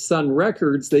with Sun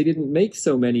Records, they didn't make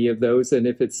so many of those. And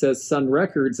if it says Sun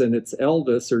Records and it's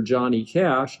Elvis or Johnny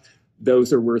Cash,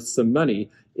 those are worth some money.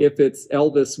 If it's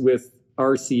Elvis with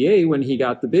RCA, when he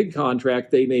got the big contract,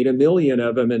 they made 1 million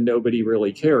of them and nobody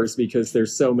really cares because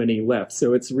there's so many left.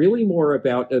 So it's really more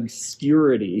about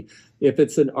obscurity. If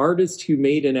it's an artist who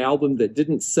made an album that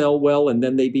didn't sell well and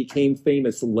then they became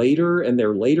famous later and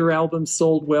their later albums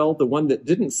sold well, the one that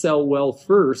didn't sell well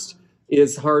first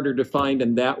is harder to find,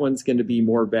 and that one's going to be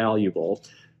more valuable.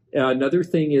 Another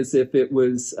thing is if it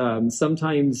was,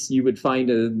 sometimes you would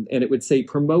find and it would say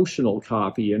promotional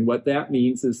copy. And what that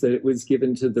means is that it was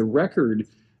given to the record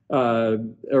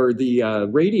or the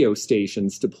radio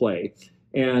stations to play.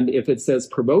 And if it says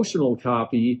promotional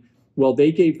copy, well,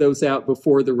 they gave those out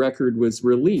before the record was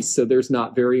released. So there's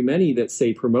not very many that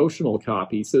say promotional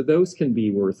copy. So those can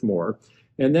be worth more.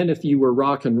 And then if you were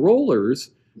rock and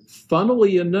rollers,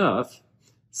 funnily enough,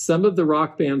 some of the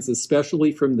rock bands,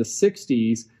 especially from the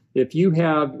 60s, if you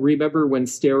have, remember when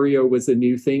stereo was a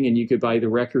new thing and you could buy the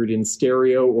record in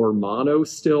stereo or mono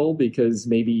still because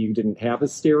maybe you didn't have a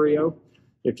stereo?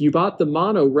 If you bought the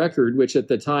mono record, which at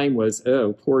the time was,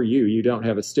 oh, poor you, you don't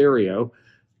have a stereo,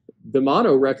 the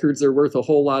mono records are worth a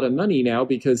whole lot of money now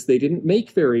because they didn't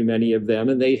make very many of them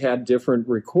and they had different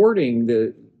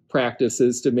recording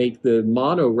practices to make the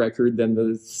mono record than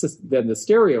the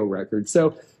stereo record.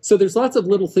 So there's lots of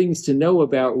little things to know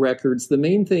about records. The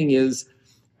main thing is,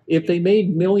 if they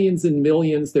made millions and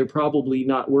millions, they're probably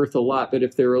not worth a lot. But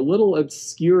if they're a little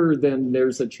obscure, then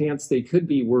there's a chance they could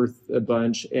be worth a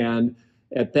bunch. And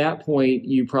at that point,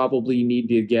 you probably need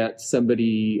to get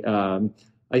somebody.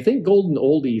 I think Golden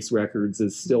Oldies Records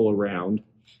is still around.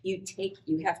 You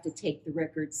have to take the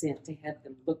records in to have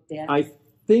them looked at. I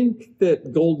think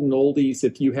that Golden Oldies,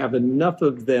 if you have enough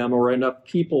of them or enough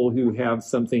people who have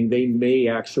something, they may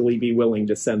actually be willing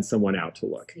to send someone out to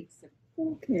look.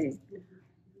 Okay.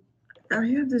 I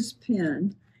have this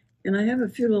pin, and I have a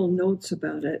few little notes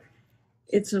about it.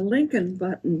 It's a Lincoln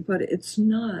button, but it's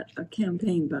not a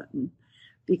campaign button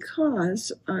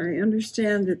because I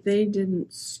understand that they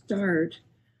didn't start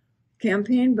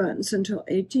campaign buttons until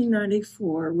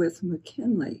 1894 with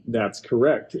McKinley. That's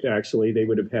correct. Actually, they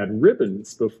would have had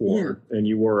ribbons before, and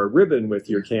you wore a ribbon with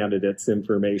your candidate's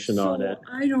information on it.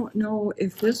 I don't know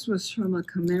if this was from a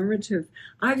commemorative.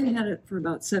 I've had it for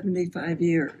about 75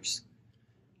 years.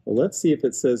 Well, let's see if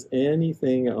it says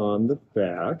anything on the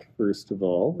back, first of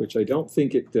all, which I don't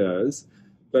think it does.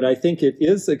 But I think it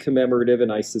is a commemorative,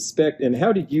 and I suspect. And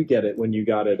how did you get it when you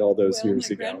got it all those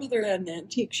years ago? My grandmother had an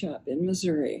antique shop in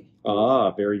Missouri. Ah,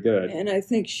 very good. And I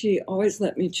think she always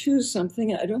let me choose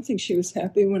something. I don't think she was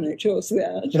happy when I chose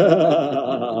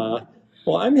that.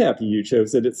 Well, I'm happy you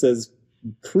chose it. It says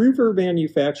Kruver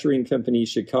Manufacturing Company,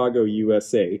 Chicago,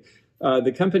 USA.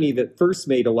 The company that first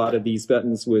made a lot of these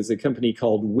buttons was a company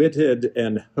called Whitted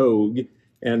and Hogue.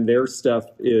 And their stuff,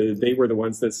 they were the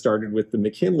ones that started with the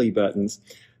McKinley buttons.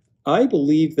 I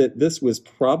believe that this was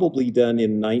probably done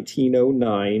in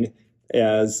 1909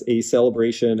 as a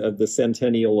celebration of the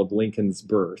centennial of Lincoln's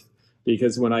birth.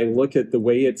 Because when I look at the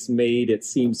way it's made, it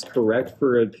seems correct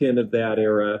for a pin of that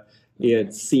era.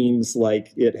 It seems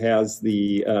like it has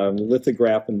the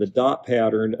lithograph and the dot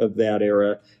pattern of that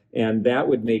era. And that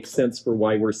would make sense for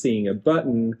why we're seeing a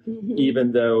button,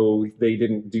 even though they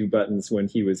didn't do buttons when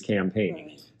he was campaigning.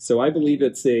 Right. So I believe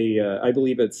it's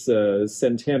a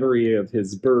centenary of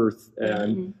his birth,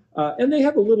 and they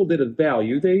have a little bit of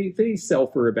value. They sell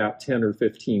for about $10 or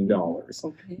 $15.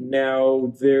 Okay.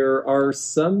 Now there are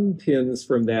some pins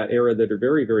from that era that are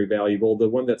very, very valuable. The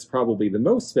one that's probably the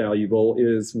most valuable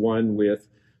is one with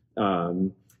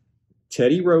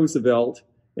Teddy Roosevelt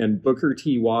and Booker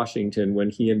T. Washington when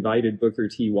he invited Booker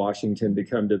T. Washington to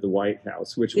come to the White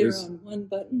House, which was on one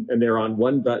button. And they're on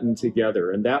one button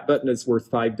together, and that button is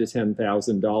worth $5,000 to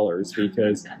 $10,000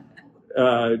 because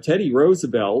Teddy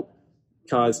Roosevelt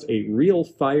caused a real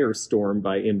firestorm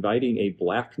by inviting a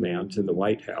black man to the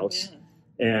White House,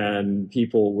 and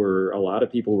a lot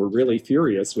of people were really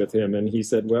furious with him, and he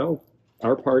said, "Well,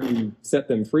 our party set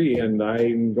them free, and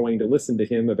I'm going to listen to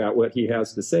him about what he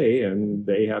has to say." And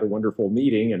they had a wonderful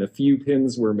meeting, and a few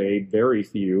pins were made, very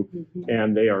few,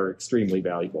 and they are extremely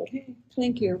valuable. Okay,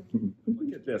 thank you.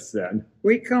 Look at this then.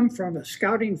 We come from a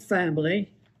scouting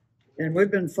family, and we've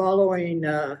been following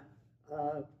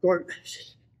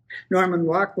Norman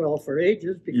Rockwell for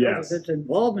ages because of its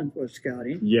involvement with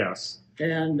scouting. Yes.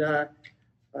 And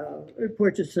we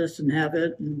purchased this and have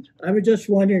it. And I was just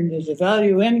wondering, has the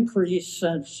value increased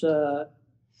since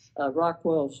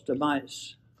Rockwell's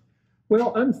demise?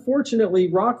 Well,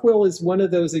 unfortunately, Rockwell is one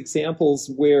of those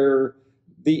examples where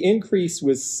the increase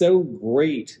was so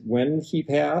great when he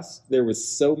passed. There was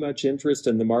so much interest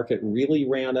and the market really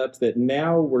ran up that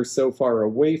now we're so far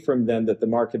away from them that the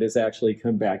market has actually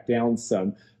come back down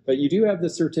some. But you do have the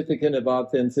certificate of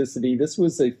authenticity. This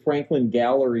was a Franklin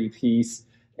Gallery piece.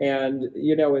 And,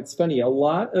 you know, it's funny, a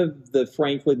lot of the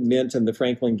Franklin Mint and the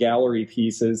Franklin Gallery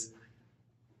pieces,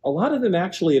 a lot of them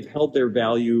actually have held their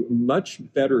value much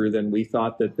better than we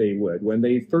thought that they would. When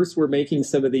they first were making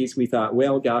some of these, we thought,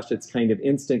 well, gosh, it's kind of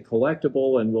instant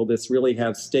collectible, and will this really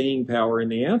have staying power?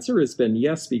 And the answer has been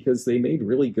yes, because they made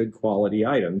really good quality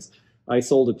items. I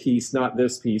sold a piece, not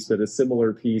this piece, but a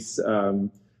similar piece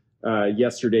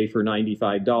yesterday for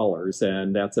 $95,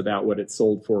 and that's about what it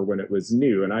sold for when it was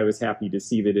new. And I was happy to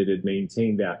see that it had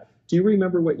maintained that. Do you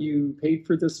remember what you paid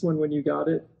for this one when you got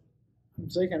it? I'm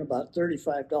thinking about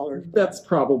 $35. That's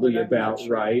probably about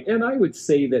right. And I would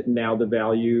say that now the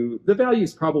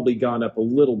value's probably gone up a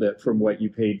little bit from what you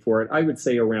paid for it. I would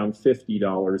say around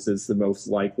 $50 is the most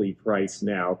likely price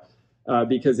now.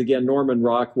 Because again, Norman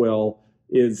Rockwell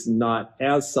is not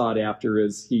as sought after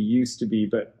as he used to be,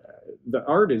 but the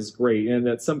art is great. And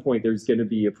at some point there's going to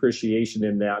be appreciation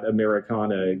in that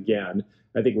Americana again.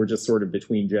 I think we're just sort of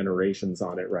between generations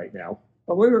on it right now.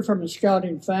 Well, we were from a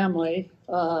scouting family.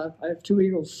 I have two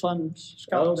Eagle sons,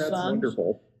 scout sons. Oh, that's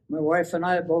wonderful. My wife and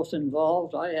I are both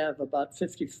involved. I have about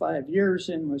 55 years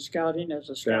in with scouting as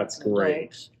a scout. That's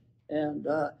great. And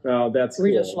that's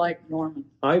we cool. just like Norman.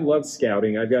 I love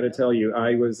scouting. I've got to tell you,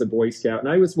 I was a Boy Scout, and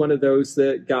I was one of those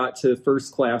that got to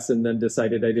first class and then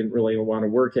decided I didn't really want to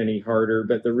work any harder.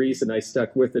 But the reason I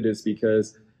stuck with it is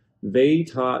because they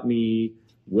taught me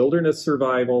wilderness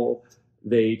survival.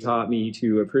 They taught me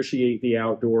to appreciate the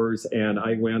outdoors, and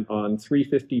I went on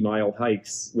 350-mile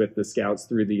hikes with the Scouts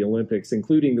through the Olympics,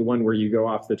 including the one where you go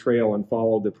off the trail and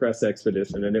follow the press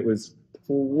expedition. And it was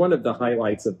one of the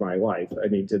highlights of my life, I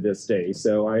mean, to this day.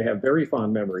 So I have very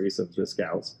fond memories of the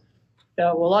Scouts.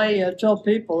 Yeah, well, I tell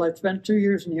people I spent 2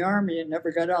 years in the Army and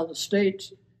never got out of the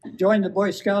States, joined the Boy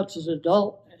Scouts as an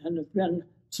adult, and have been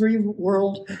 3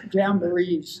 world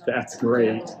jamborees. That's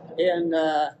great. In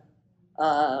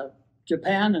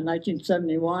Japan in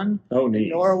 1971. Oh, neat. In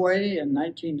Norway in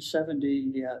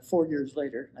 1970, 4 years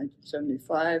later,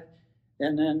 1975,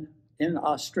 and then in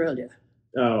Australia.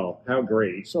 Oh, how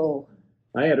great. So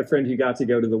I had a friend who got to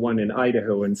go to the one in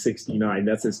Idaho in '69.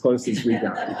 That's as close as we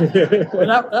got.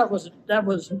 Well, that was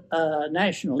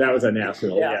national. That was a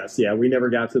national, yes. Yeah, we never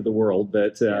got to the world,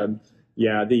 but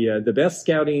the best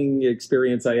scouting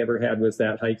experience I ever had was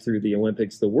that hike through the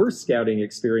Olympics. The worst scouting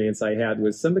experience I had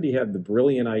was somebody had the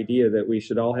brilliant idea that we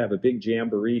should all have a big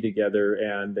jamboree together,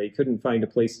 and they couldn't find a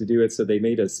place to do it, so they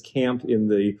made us camp in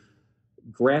the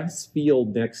grass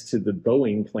field next to the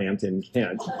Boeing plant in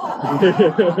Kent.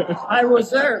 I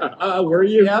was there. Were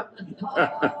you? Yep.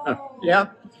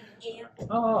 Yep.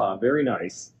 Ah, very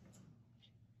nice.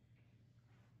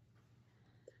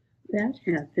 That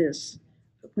had this.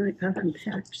 When it got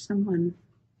unpacked, someone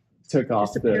took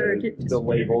off the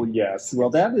label. Yes. Well,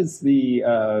 that is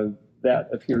that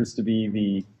appears to be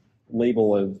the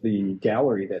label of the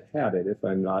gallery that had it, if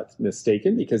I'm not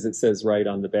mistaken, because it says right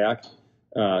on the back,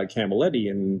 Camilletti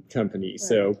and Company. Right.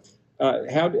 So,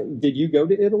 how did you go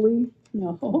to Italy?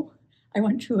 No, I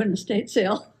went to an estate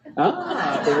sale.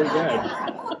 Ah, very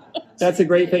good. That's a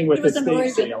great thing with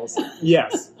estate sales.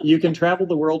 Yes, you can travel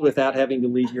the world without having to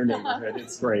leave your neighborhood.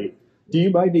 It's great. Do you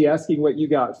mind me asking what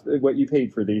you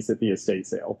paid for these at the estate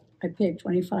sale? I paid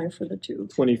 $25 for the 2.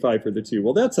 $25 for the 2.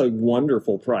 Well, that's a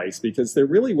wonderful price because they're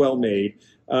really well made.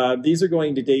 These are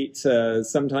going to date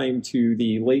sometime to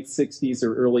the late 60s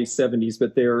or early 70s,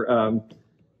 but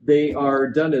they are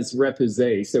done as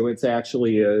repoussé, so it's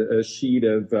actually a sheet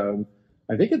of,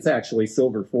 I think it's actually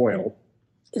silver foil.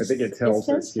 I think it tells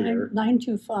us here.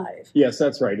 925. Yes,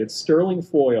 that's right. It's sterling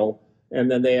foil. And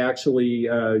then they actually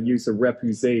use a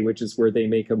repoussé, which is where they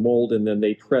make a mold and then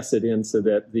they press it in so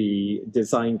that the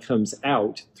design comes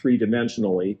out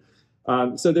 3-dimensionally.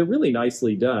 So they're really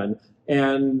nicely done.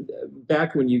 And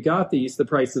back when you got these, the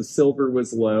price of silver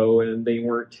was low and they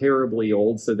weren't terribly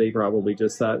old. So they probably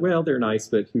just thought, well, they're nice,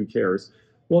 but who cares?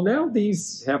 Well, now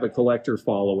these have a collector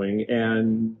following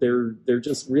and they're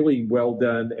just really well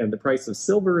done. And the price of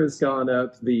silver has gone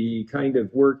up. The kind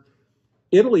of work.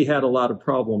 Italy had a lot of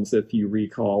problems, if you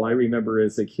recall. I remember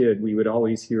as a kid, we would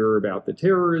always hear about the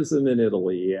terrorism in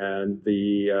Italy and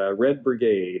the Red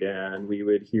Brigade, and we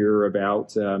would hear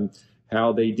about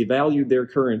how they devalued their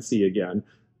currency again.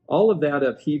 All of that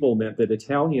upheaval meant that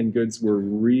Italian goods were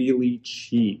really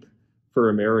cheap for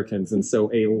Americans. And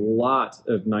so a lot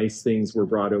of nice things were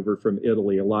brought over from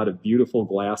Italy, a lot of beautiful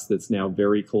glass that's now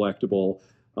very collectible,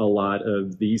 a lot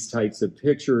of these types of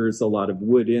pictures, a lot of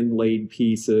wood inlaid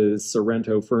pieces,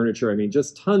 Sorrento furniture. I mean,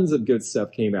 just tons of good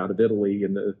stuff came out of Italy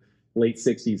in the late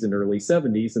 60s and early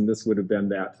 70s, and this would have been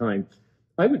that time.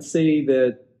 I would say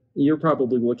that you're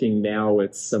probably looking now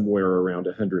at somewhere around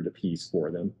 100 a piece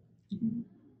for them.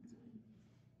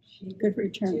 Good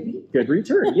return. Good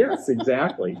return, yes,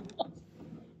 exactly.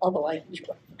 Although I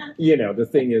enjoy. You know, the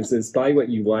thing is buy what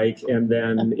you like, and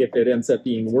then if it ends up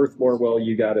being worth more, well,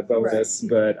 you got a bonus. Right.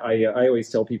 But I always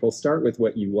tell people, start with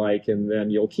what you like, and then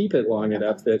you'll keep it long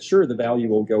enough that, sure, the value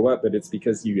will go up, but it's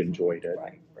because you enjoyed it.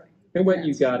 Right, right. And what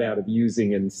you got out of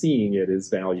using and seeing it is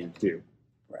value, too.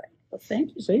 Right. Well,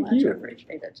 thank you so Thank much. you. I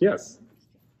appreciate it. Yes.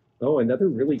 Oh, another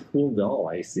really cool doll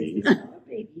I see.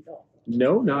 Baby doll.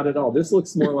 No, not at all. This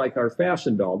looks more like our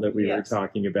fashion doll that we were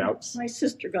talking about. My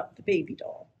sister got the baby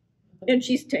doll. And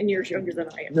she's 10 years younger than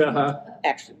I am. Uh-huh.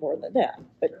 Actually, more than that.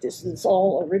 But this is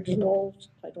all original.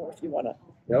 I don't know if you want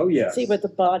to yes. see what the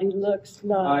body looks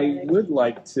like. I would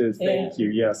like to thank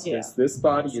you, yes. Yeah. This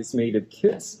body is made of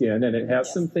kid skin, and it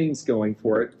has some things going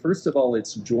for it. First of all,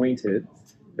 it's jointed.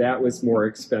 That was more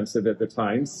expensive at the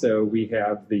time. So we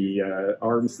have the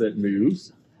arms that move.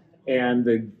 And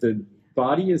the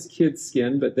body is kid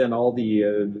skin, but then all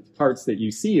the parts that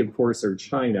you see, of course, are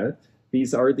china.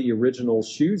 These are the original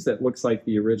shoes that looks like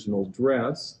the original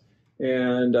dress.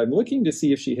 And I'm looking to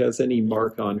see if she has any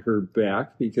mark on her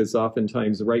back, because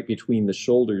oftentimes right between the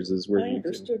shoulders is where I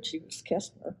understood she was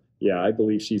Kessner. Yeah, I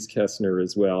believe she's Kessner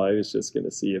as well. I was just going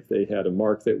to see if they had a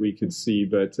mark that we could see,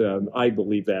 but I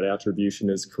believe that attribution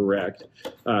is correct.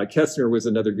 Kessner was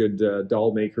another good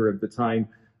doll maker of the time.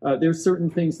 There's certain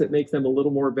things that make them a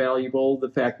little more valuable. The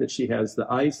fact that she has the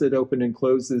eyes that open and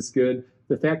close is good.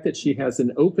 The fact that she has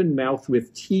an open mouth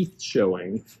with teeth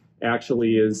showing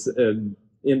actually is an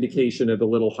indication of a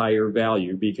little higher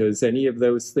value, because any of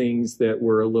those things that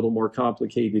were a little more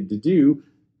complicated to do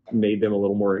made them a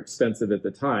little more expensive at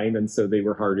the time, and so they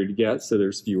were harder to get, so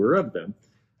there's fewer of them.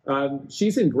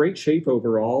 She's in great shape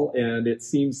overall, and it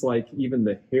seems like even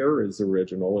the hair is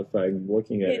original, if I'm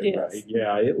looking at it right.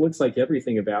 Yeah, it looks like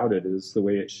everything about it is the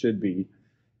way it should be.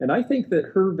 And I think that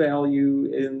her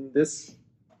value in this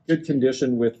good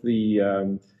condition with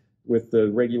the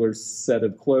regular set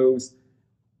of clothes,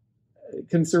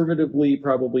 conservatively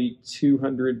probably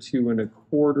 $200 to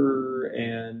 $225,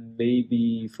 and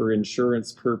maybe for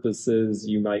insurance purposes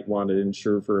you might want to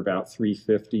insure for about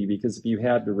 $350, because if you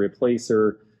had to replace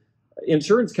her,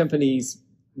 insurance companies,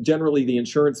 generally the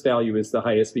insurance value is the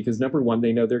highest because, number one,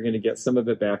 they know they're going to get some of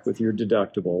it back with your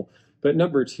deductible. But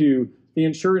number two, the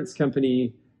insurance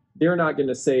company, they're not going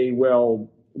to say, well,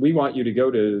 we want you to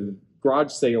go to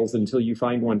garage sales until you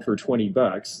find one for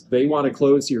 $20. They want to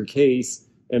close your case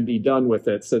and be done with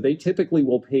it. So they typically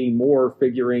will pay more,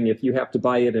 figuring if you have to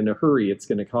buy it in a hurry, it's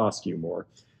going to cost you more.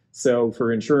 So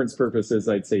for insurance purposes,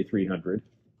 I'd say $300.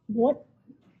 What?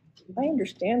 I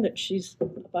understand that she's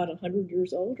about 100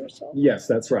 years old or so. Yes,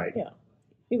 that's right. Yeah.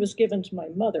 It was given to my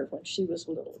mother when she was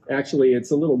little. Actually,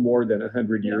 it's a little more than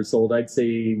 100 years old. I'd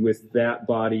say with that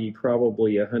body,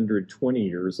 probably 120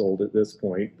 years old at this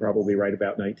point, probably right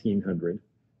about 1900.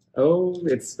 Oh,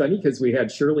 it's funny because we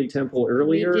had Shirley Temple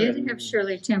earlier. We did have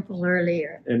Shirley Temple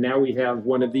earlier. And now we have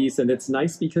one of these, and it's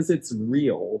nice because it's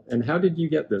real. And how did you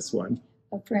get this one?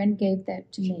 A friend gave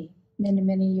that to me many,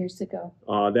 many years ago.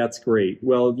 That's great.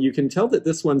 Well, you can tell that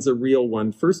this one's a real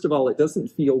one. First of all, it doesn't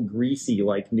feel greasy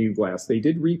like new glass. They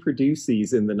did reproduce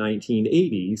these in the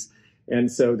 1980s.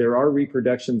 And so there are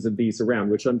reproductions of these around,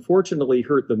 which unfortunately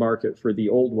hurt the market for the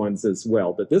old ones as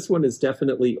well. But this one is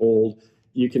definitely old.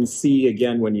 You can see,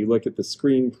 again, when you look at the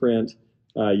screen print,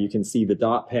 you can see the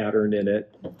dot pattern in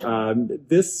it.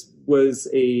 This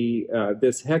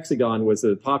hexagon was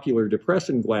a popular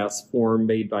depression glass form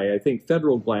made by, I think,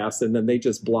 Federal Glass, and then they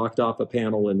just blocked off a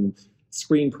panel and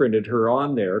screen printed her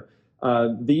on there.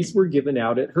 These were given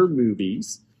out at her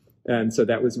movies, and so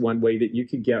that was one way that you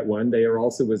could get one. There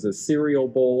also was a cereal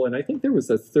bowl, and I think there was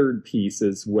a third piece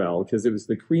as well, because it was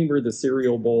the creamer, the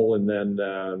cereal bowl, and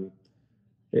then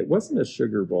it wasn't a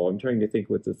sugar bowl. I'm trying to think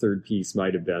what the third piece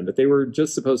might have been, but they were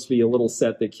just supposed to be a little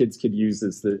set that kids could use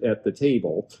at the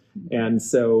table. And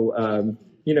so,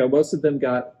 most of them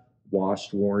got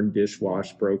washed, worn,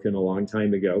 dishwashed, broken a long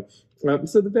time ago.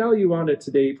 So the value on it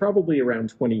today, probably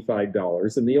around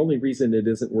 $25. And the only reason it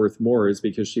isn't worth more is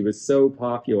because she was so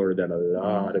popular that a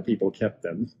lot of people kept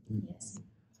them. Yes.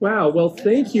 Wow, well,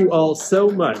 thank you all so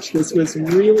much. This was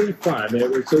really fun. It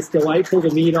was just delightful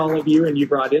to meet all of you, and you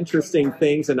brought interesting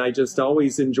things, and I just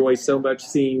always enjoy so much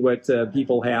seeing what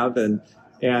people have and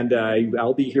And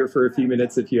I'll be here for a few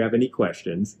minutes if you have any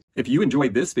questions. If you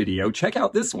enjoyed this video, check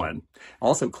out this one.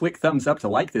 Also, click thumbs up to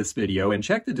like this video and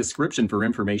check the description for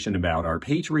information about our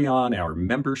Patreon, our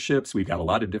memberships. We've got a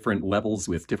lot of different levels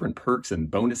with different perks and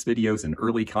bonus videos and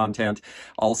early content.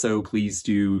 Also, please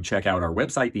do check out our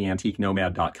website,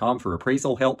 theantiquenomad.com, for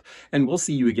appraisal help. And we'll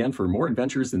see you again for more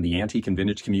adventures in the antique and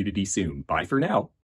vintage community soon. Bye for now.